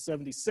 Olympics, the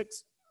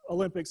 76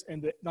 Olympics,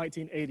 and the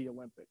 1980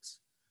 Olympics.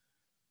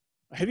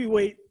 A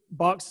heavyweight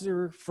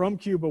boxer from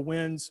Cuba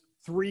wins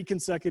 3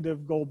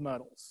 consecutive gold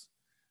medals.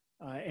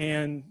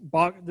 And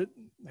they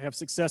have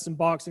success in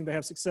boxing. They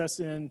have success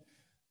in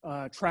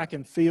track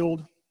and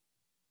field.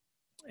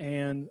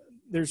 And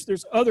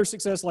there's other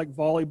success like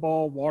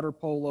volleyball, water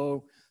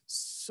polo,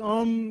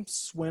 some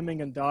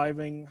swimming and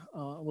diving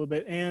a little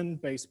bit,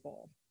 and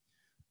baseball.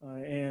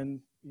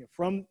 And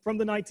from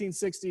the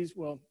 1960s,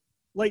 well,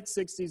 late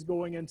 60s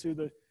going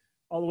into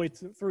all the way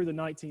through the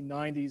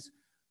 1990s,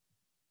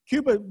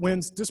 Cuba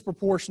wins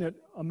disproportionate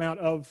amount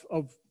of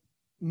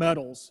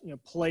medals,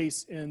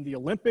 place in the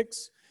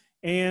Olympics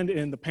and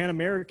in the Pan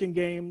American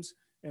Games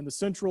and the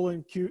Central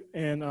and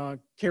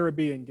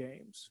Caribbean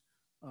Games.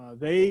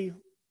 They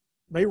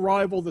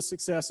rival the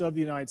success of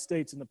the United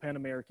States in the Pan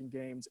American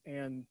Games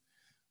and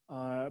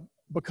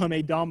become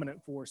a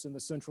dominant force in the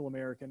Central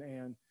American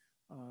and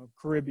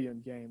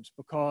Caribbean Games,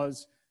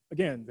 because,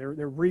 again,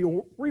 they're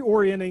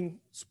reorienting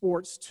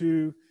sports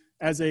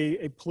as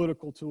a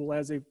political tool,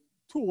 as a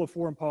tool of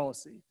foreign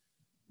policy.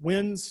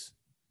 Wins,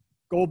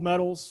 gold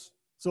medals,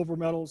 silver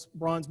medals,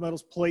 bronze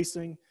medals,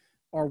 placing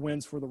are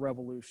wins for the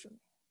revolution.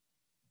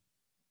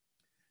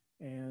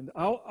 And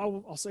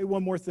I'll say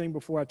one more thing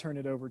before I turn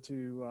it over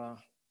to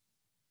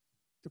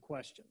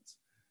questions.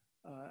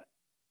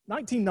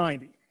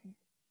 1990,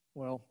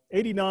 well,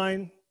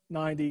 89,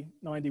 90,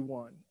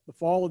 91, the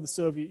fall of the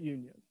Soviet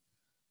Union,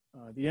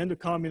 the end of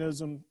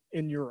communism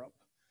in Europe,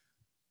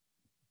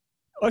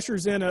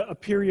 ushers in a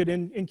period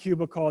in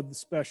Cuba called the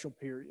Special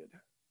Period,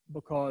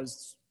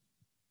 because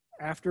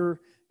after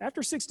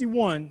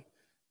 61,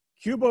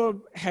 Cuba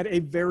had a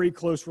very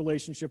close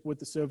relationship with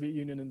the Soviet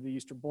Union and the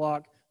Eastern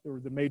Bloc. They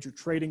were the major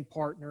trading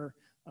partner.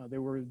 They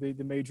were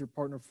the major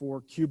partner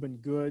for Cuban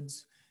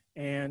goods.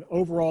 And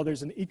overall,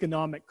 there's an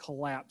economic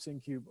collapse in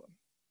Cuba,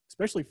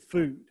 especially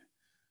food.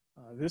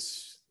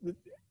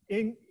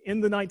 In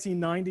the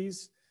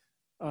 1990s,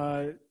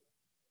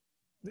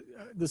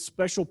 the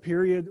Special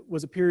Period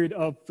was a period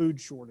of food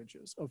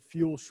shortages, of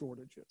fuel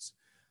shortages.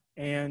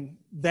 And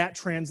that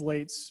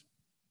translates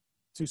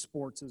to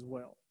sports as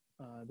well.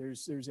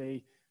 There's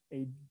a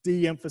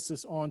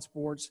de-emphasis on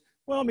sports.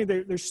 Well, I mean,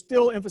 they're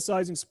still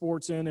emphasizing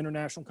sports in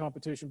international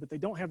competition, but they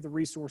don't have the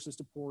resources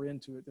to pour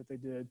into it that they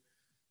did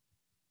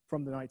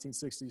from the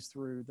 1960s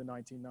through the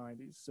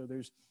 1990s. So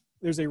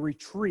there's a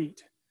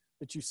retreat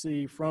that you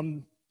see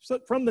from the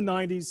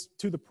 90s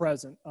to the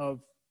present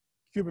of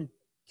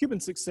Cuban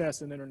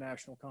success in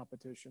international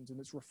competitions, and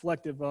it's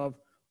reflective of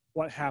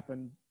what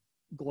happened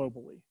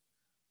globally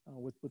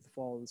with the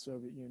fall of the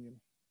Soviet Union.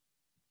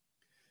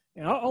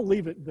 And I'll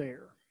leave it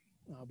there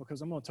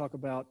because I'm going to talk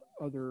about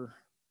other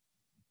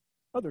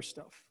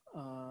stuff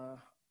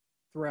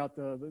throughout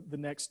the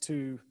next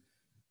two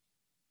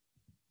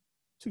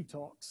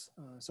talks.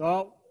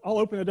 So I'll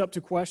open it up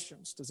to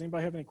questions. Does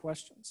anybody have any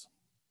questions?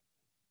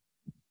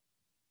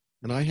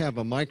 And I have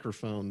a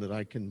microphone that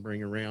I can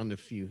bring around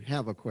if you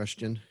have a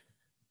question.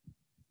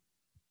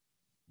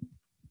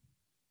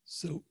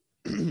 So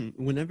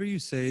whenever you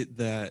say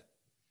that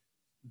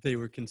they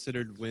were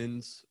considered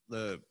wins,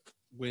 the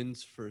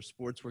wins for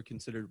sports were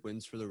considered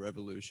wins for the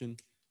revolution,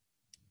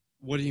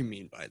 what do you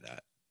mean by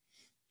that?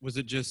 Was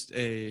it just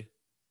a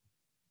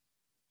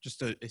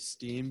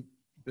steam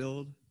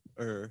build,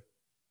 or?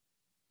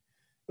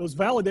 It was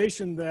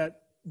validation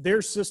that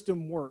their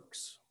system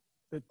works,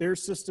 that their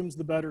system's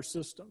the better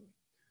system.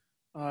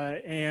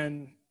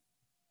 And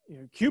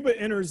Cuba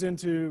enters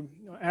into,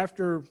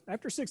 after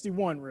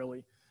 61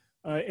 really,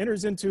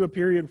 enters into a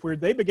period where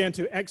they began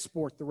to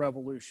export the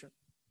revolution,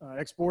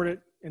 export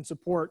it and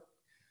support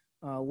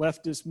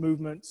leftist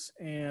movements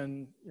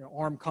and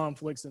armed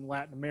conflicts in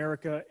Latin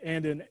America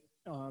and in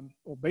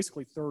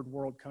basically third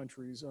world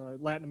countries,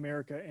 Latin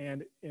America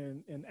and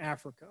in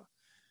Africa.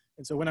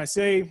 And so when I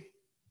say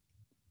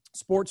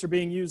sports are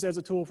being used as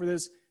a tool for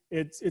this,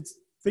 it's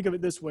think of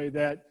it this way,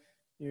 that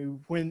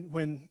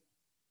when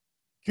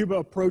Cuba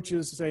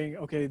approaches saying,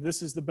 okay,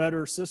 this is the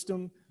better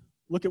system,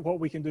 look at what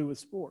we can do with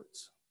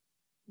sports.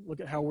 Look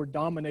at how we're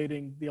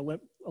dominating the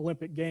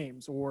Olympic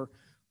Games, or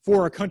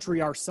for a country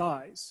our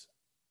size,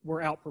 we're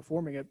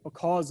outperforming it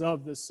because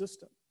of this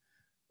system.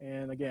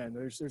 And again,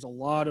 there's a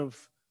lot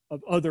of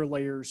other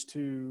layers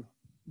to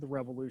the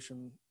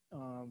revolution.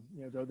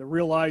 They're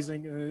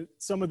realizing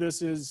some of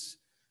this is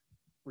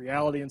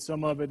reality and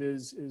some of it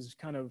is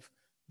kind of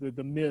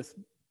the myth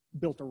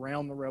built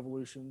around the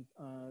revolution.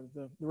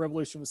 The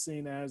revolution was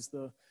seen as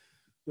the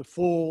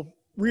full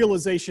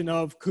realization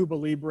of Cuba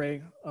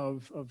Libre,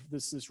 of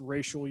this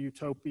racial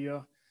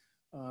utopia,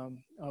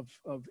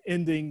 of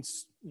ending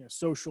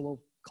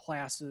social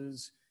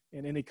classes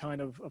and any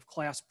kind of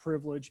class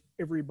privilege.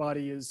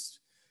 Everybody is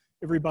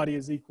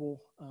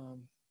equal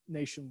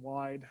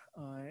nationwide,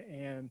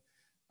 and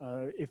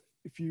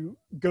if you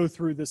go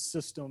through this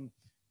system,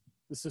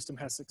 the system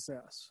has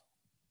success.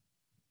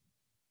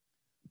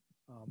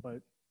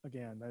 But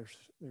again,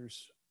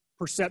 there's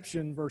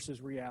perception versus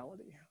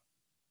reality.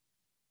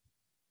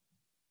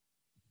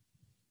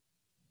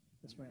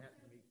 Yes, ma'am.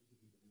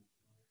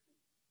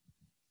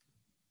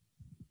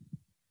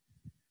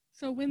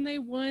 So when they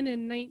won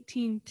in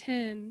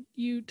 1910,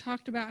 you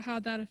talked about how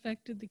that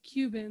affected the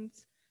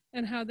Cubans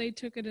and how they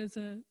took it as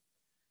a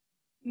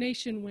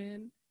nation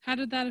win. How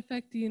did that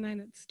affect the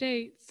United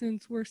States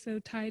since we're so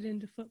tied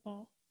into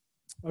football?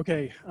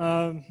 Okay.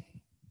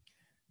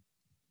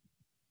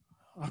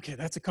 Okay,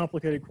 that's a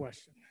complicated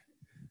question.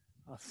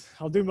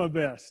 I'll do my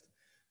best.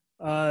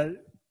 At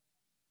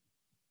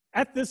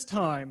this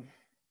time,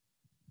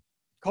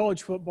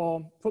 college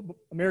football,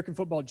 American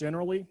football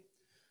generally,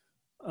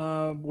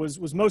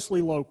 was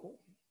mostly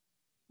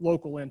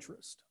local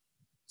interest.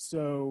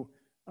 So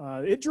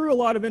it drew a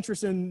lot of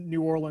interest in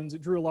New Orleans.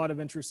 It drew a lot of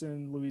interest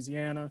in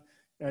Louisiana.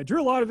 It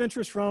drew a lot of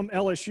interest from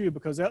LSU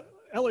because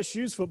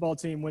LSU's football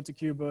team went to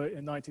Cuba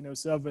in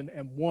 1907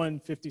 and won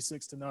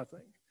 56-0.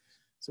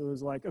 So it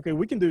was like, okay,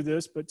 we can do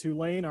this, but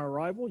Tulane, our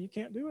rival, you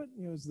can't do it.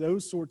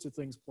 Those sorts of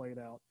things played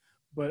out.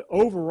 But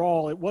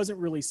overall, it wasn't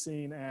really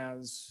seen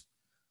as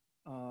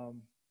a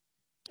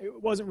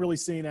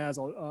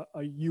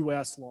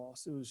U.S.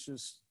 loss. It was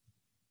just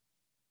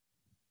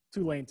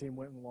Tulane team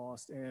went and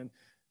lost. And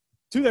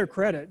to their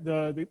credit,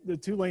 the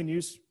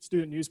Tulane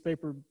student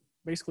newspaper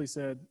basically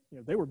said,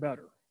 they were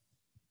better.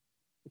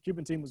 The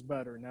Cuban team was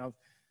better. Now,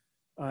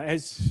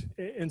 as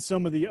in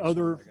some of the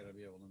other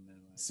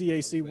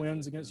CAC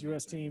wins against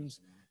U.S.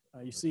 teams,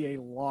 you see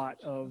a lot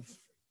of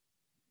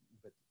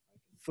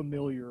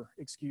familiar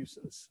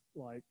excuses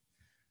like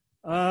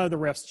the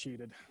refs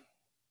cheated.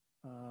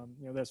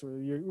 That's where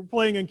you're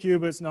playing in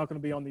Cuba. It's not going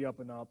to be on the up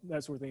and up.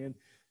 That sort of thing. And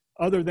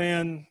other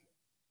than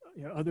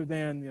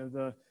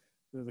the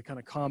kind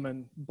of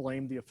common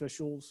blame the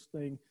officials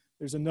thing,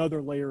 there's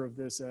another layer of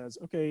this as,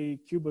 okay,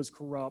 Cuba's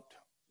corrupt.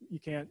 You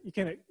can't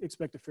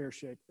expect a fair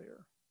shake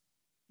there,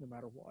 no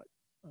matter what.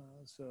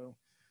 So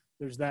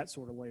there's that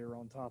sort of layer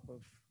on top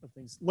of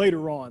things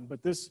later on.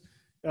 But this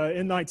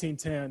in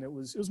 1910, it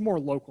was more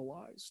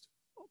localized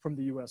from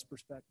the U.S.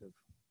 perspective.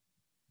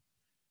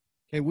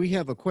 Okay, we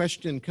have a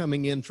question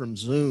coming in from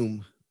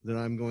Zoom that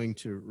I'm going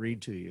to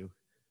read to you.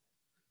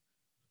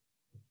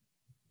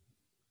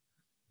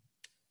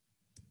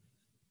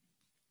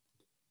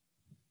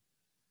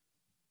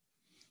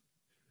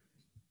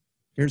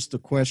 here's the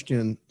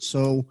question.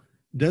 So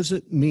does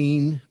it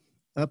mean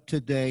up to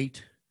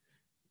date,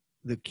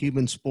 the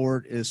Cuban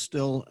sport is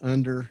still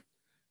under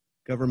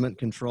government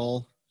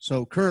control?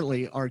 So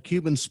currently, are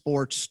Cuban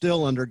sports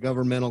still under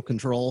governmental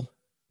control?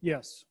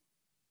 Yes.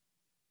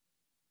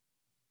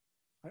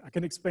 I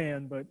can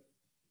expand, but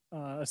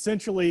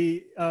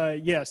essentially,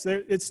 yes,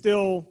 it's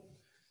still,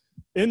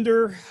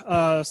 INDER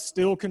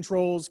still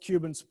controls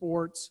Cuban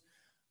sports,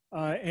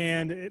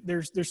 and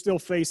they're still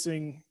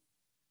facing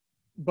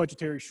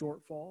budgetary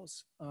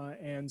shortfalls.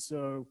 And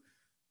so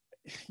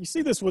you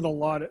see this with a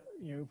lot of,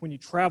 when you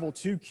travel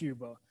to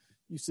Cuba,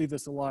 you see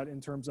this a lot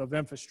in terms of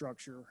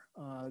infrastructure,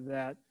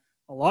 that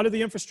a lot of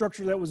the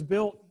infrastructure that was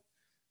built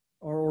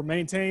or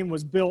maintained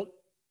was built,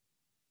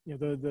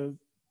 the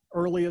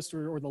earliest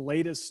or the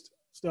latest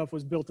stuff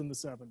was built in the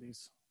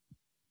 70s.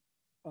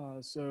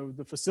 So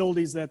the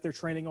facilities that they're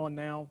training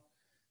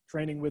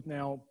with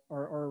now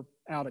are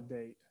out of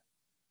date.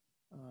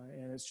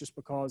 And it's just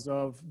because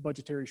of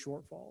budgetary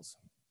shortfalls.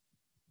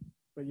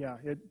 But yeah,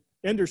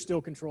 INDER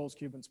still controls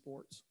Cuban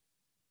sports.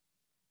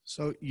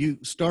 So you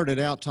started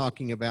out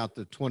talking about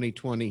the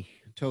 2020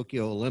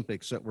 Tokyo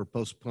Olympics that were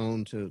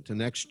postponed to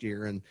next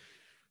year. And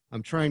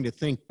I'm trying to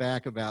think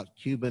back about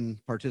Cuban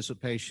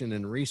participation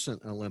in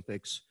recent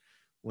Olympics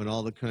when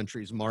all the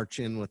countries march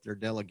in with their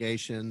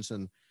delegations.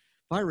 And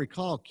if I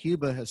recall,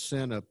 Cuba has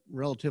sent a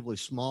relatively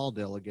small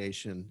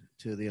delegation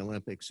to the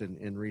Olympics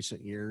in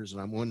recent years.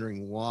 And I'm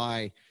wondering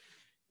why,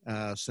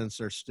 since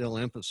they're still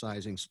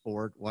emphasizing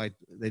sport, why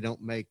they don't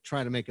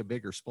try to make a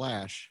bigger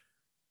splash.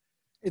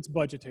 It's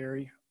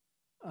budgetary.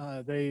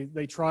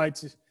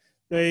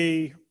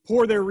 They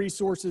pour their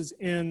resources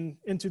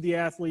into the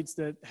athletes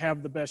that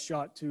have the best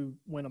shot to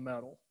win a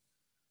medal.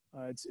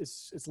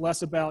 It's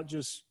less about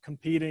just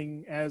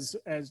competing as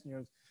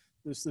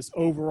this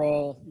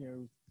overall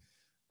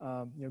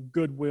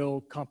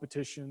goodwill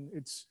competition.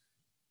 It's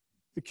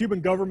the Cuban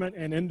government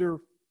and INDER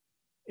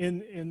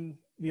in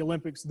the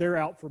Olympics. They're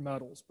out for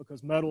medals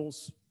because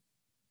medals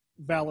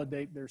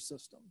validate their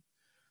system.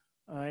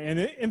 And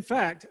in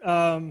fact,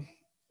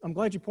 I'm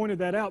glad you pointed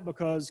that out,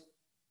 because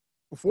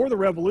before the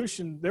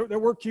revolution, there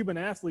were Cuban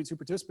athletes who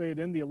participated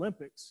in the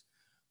Olympics,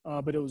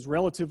 but it was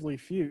relatively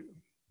few.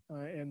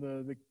 And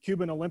the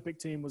Cuban Olympic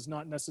team was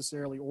not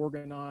necessarily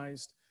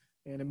organized.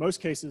 And in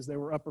most cases, they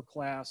were upper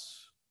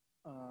class,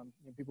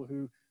 people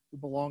who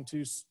belonged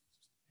to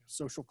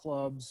social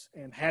clubs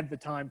and had the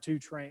time to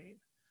train.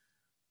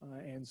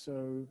 And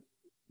so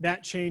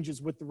that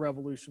changes with the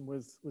revolution,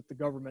 with the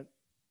government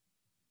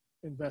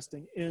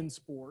investing in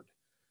sport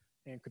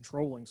and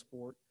controlling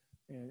sport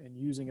and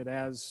using it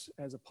as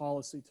a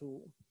policy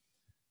tool.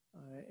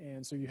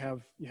 And so you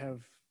have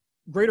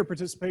greater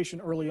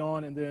participation early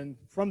on, and then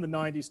from the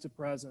 90s to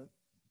present,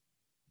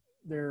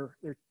 they're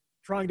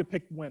trying to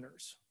pick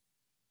winners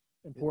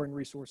and pouring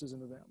resources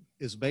into them.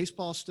 Is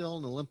baseball still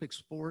an Olympic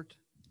sport?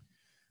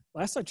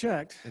 Last I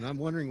checked. And I'm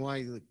wondering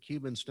why the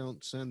Cubans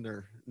don't send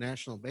their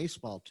national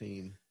baseball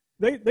team.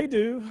 They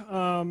do.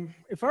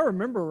 If I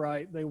remember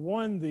right, they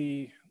won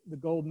the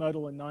gold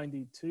medal in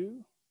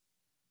 '92.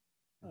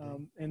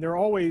 And they're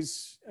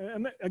always,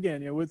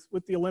 again, with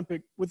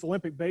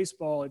Olympic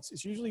baseball,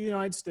 it's usually the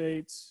United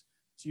States,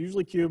 it's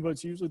usually Cuba,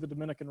 it's usually the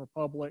Dominican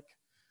Republic,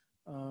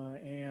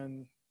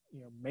 and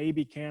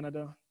maybe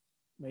Canada,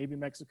 maybe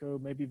Mexico,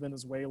 maybe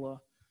Venezuela.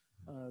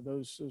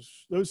 Those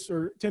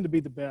tend to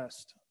be the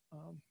best.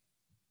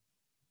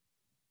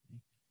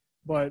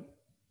 But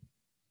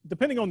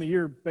depending on the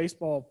year,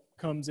 baseball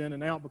comes in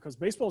and out, because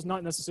baseball is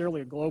not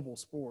necessarily a global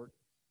sport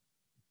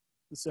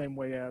the same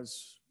way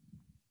as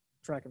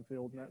track and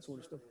field and that sort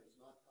of stuff.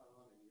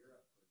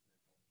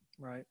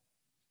 Right.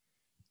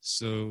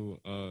 So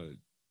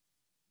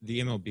the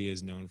MLB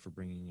is known for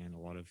bringing in a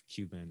lot of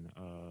Cuban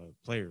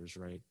players,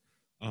 right?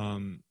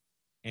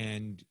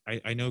 And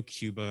I know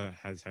Cuba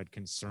has had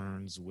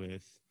concerns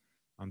with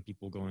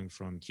people going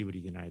from Cuba to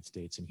the United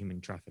States and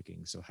human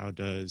trafficking. So how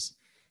does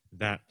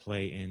that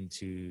play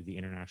into the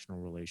international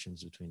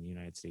relations between the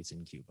United States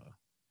and Cuba?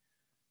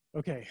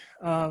 Okay.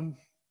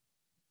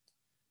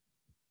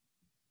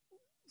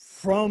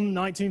 From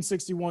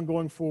 1961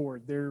 going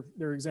forward, there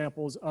are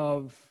examples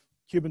of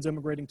Cubans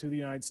immigrating to the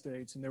United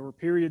States, and there were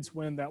periods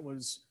when that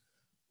was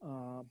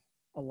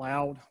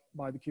allowed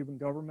by the Cuban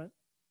government.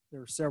 There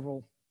were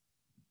several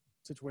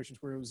situations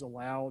where it was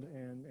allowed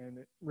and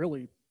it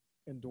really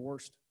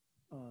endorsed,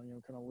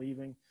 kind of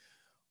leaving.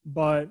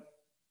 But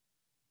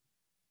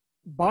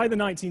by the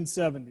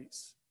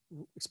 1970s,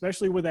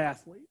 especially with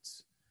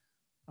athletes,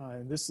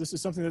 and this is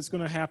something that's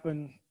going to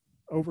happen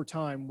over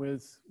time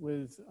with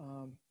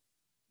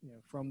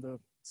from the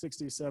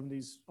 60s,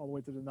 70s, all the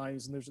way through the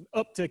 90s, and there's an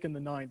uptick in the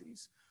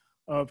 90s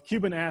of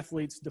Cuban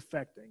athletes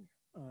defecting,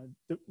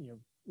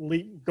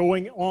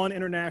 going on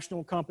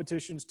international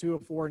competitions to a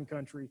foreign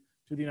country,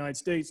 to the United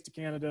States, to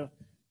Canada,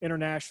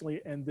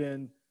 internationally, and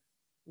then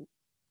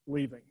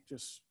leaving,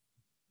 just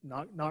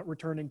not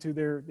returning to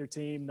their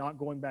team, not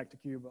going back to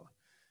Cuba.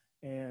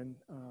 And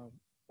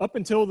up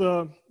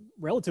until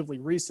relatively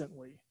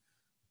recently,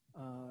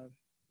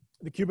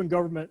 the Cuban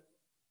government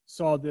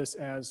saw this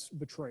as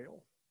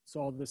betrayal,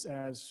 saw this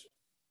as,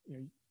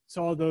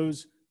 saw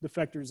those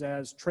defectors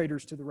as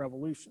traitors to the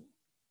revolution,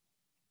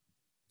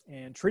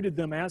 and treated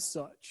them as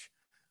such.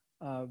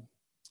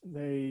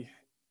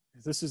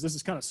 This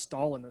is kind of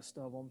Stalinist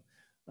of them.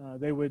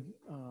 They would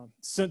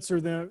censor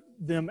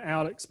them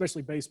out,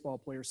 especially baseball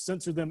players,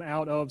 censor them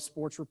out of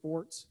sports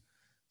reports.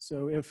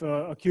 So if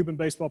a Cuban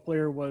baseball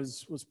player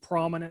was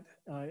prominent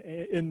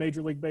in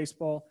Major League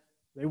Baseball,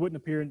 they wouldn't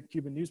appear in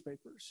Cuban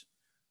newspapers.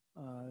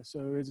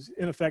 So it's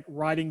in effect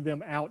writing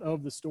them out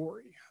of the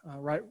story,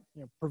 right?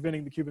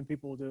 Preventing the Cuban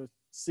people to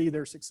see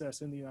their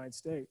success in the United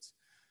States.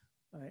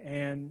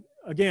 And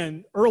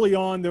again, early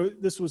on,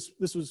 this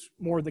was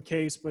more the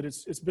case, but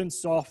it's been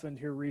softened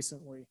here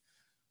recently.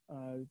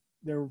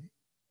 Their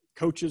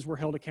coaches were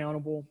held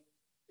accountable.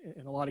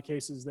 In a lot of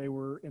cases, they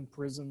were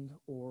imprisoned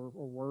or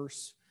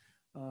worse,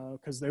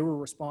 because they were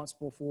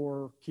responsible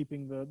for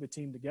keeping the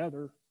team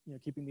together,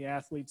 keeping the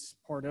athletes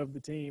part of the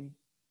team.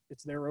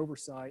 It's their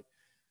oversight.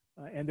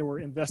 And there were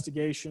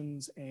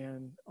investigations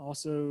and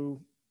also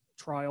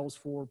trials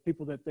for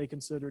people that they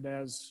considered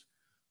as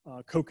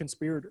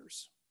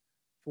co-conspirators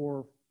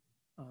for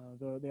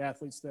the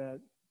athletes that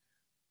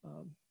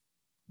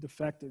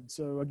defected.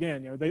 So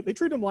again, they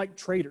treat them like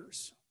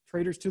traitors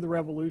to the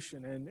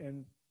revolution,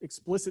 and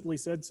explicitly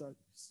said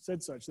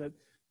such that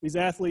these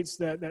athletes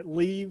that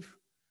leave,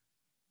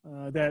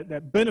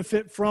 that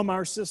benefit from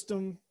our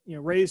system,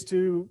 raised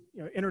to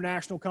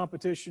international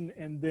competition,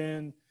 and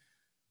then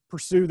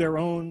pursue their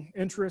own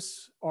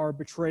interests, are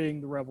betraying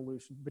the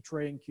revolution,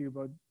 betraying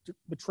Cuba,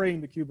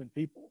 betraying the Cuban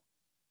people.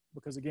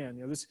 Because again,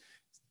 this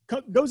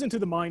goes into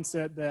the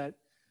mindset that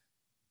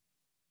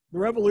the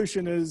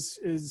revolution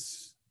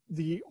is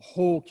the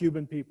whole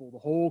Cuban people. The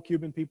whole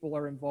Cuban people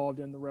are involved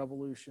in the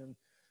revolution.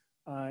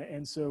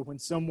 And so when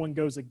someone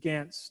goes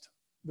against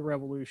the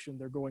revolution,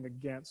 they're going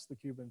against the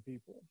Cuban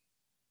people.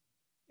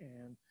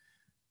 And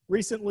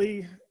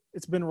recently,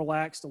 it's been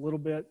relaxed a little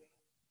bit.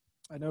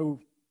 I know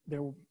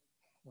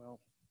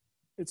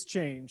it's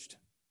changed.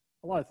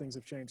 A lot of things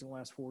have changed in the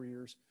last 4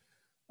 years.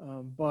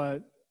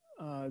 But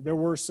there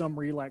were some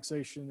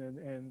relaxation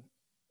and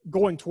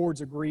going towards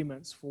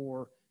agreements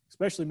for,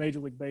 especially Major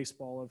League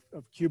Baseball,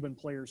 of Cuban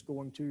players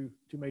going to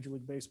Major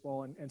League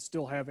Baseball and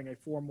still having a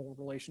formal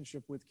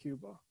relationship with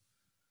Cuba.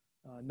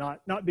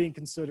 Not being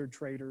considered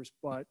traitors,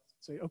 but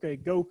say, okay,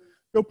 go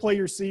play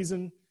your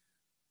season,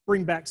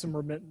 bring back some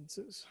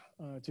remittances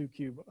to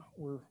Cuba.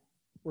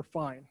 We're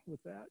fine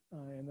with that.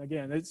 And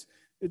again,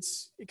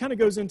 it kind of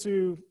goes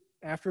into,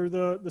 after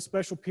the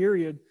special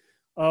period,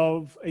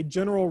 of a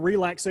general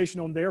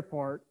relaxation on their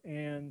part,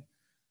 and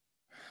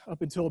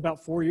up until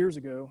about 4 years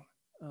ago,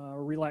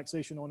 a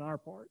relaxation on our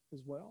part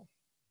as well.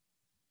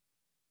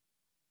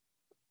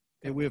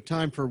 Okay, we have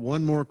time for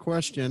one more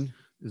question.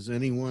 Does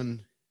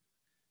anyone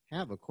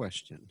have a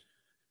question?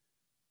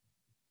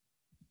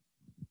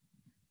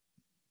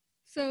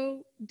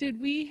 So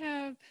did we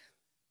have,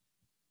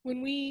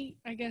 when we,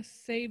 I guess,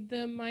 saved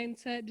them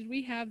mindset, did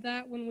we have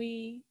that when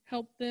we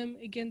helped them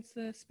against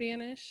the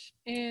Spanish?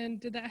 And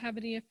did that have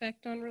any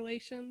effect on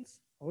relations?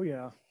 Oh,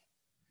 yeah.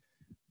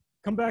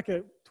 Come back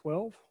at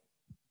 12.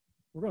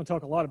 We're going to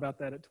talk a lot about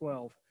that at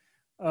 12.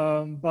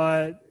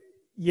 But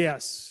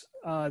yes,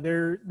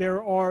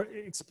 there are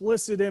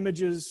explicit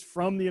images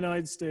from the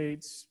United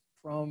States,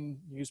 from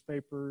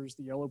newspapers,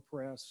 the yellow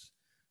press,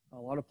 a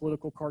lot of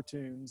political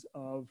cartoons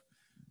of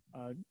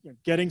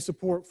getting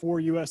support for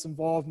U.S.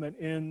 involvement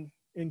in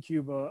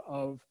Cuba,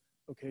 of,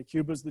 okay,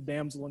 Cuba's the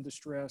damsel in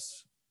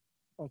distress,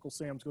 Uncle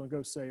Sam's going to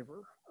go save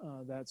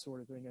her, that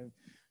sort of thing.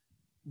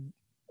 And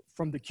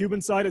from the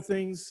Cuban side of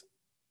things,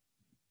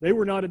 they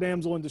were not a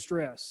damsel in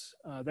distress.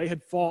 They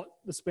had fought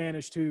the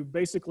Spanish to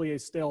basically a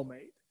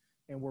stalemate,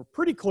 and were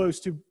pretty close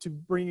to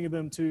bringing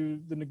them to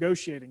the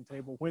negotiating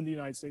table when the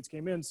United States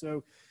came in.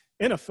 So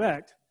in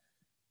effect,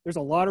 there's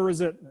a lot of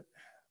resentment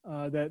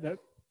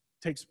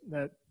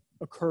that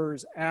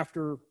occurs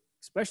after,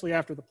 especially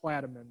after the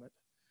Platt Amendment,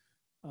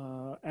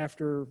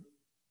 after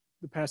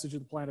the passage of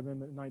the Platt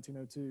Amendment in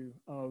 1902,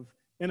 of,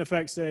 in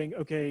effect, saying,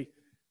 okay,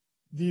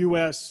 the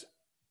U.S.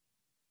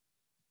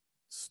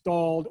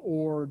 stalled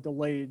or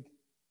delayed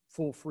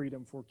full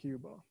freedom for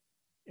Cuba,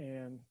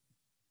 and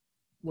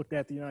looked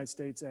at the United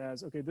States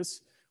as, okay,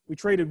 we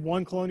traded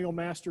one colonial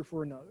master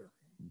for another.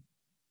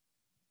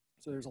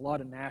 So there's a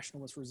lot of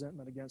nationalist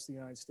resentment against the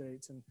United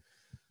States, and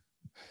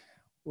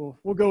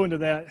we'll go into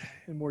that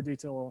in more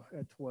detail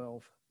at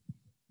 12.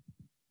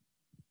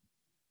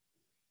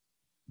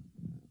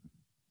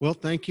 Well,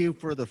 thank you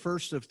for the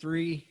first of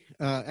three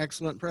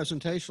excellent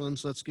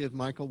presentations. Let's give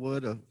Michael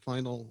Wood a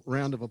final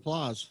round of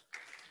applause.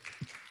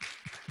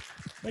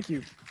 Thank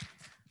you.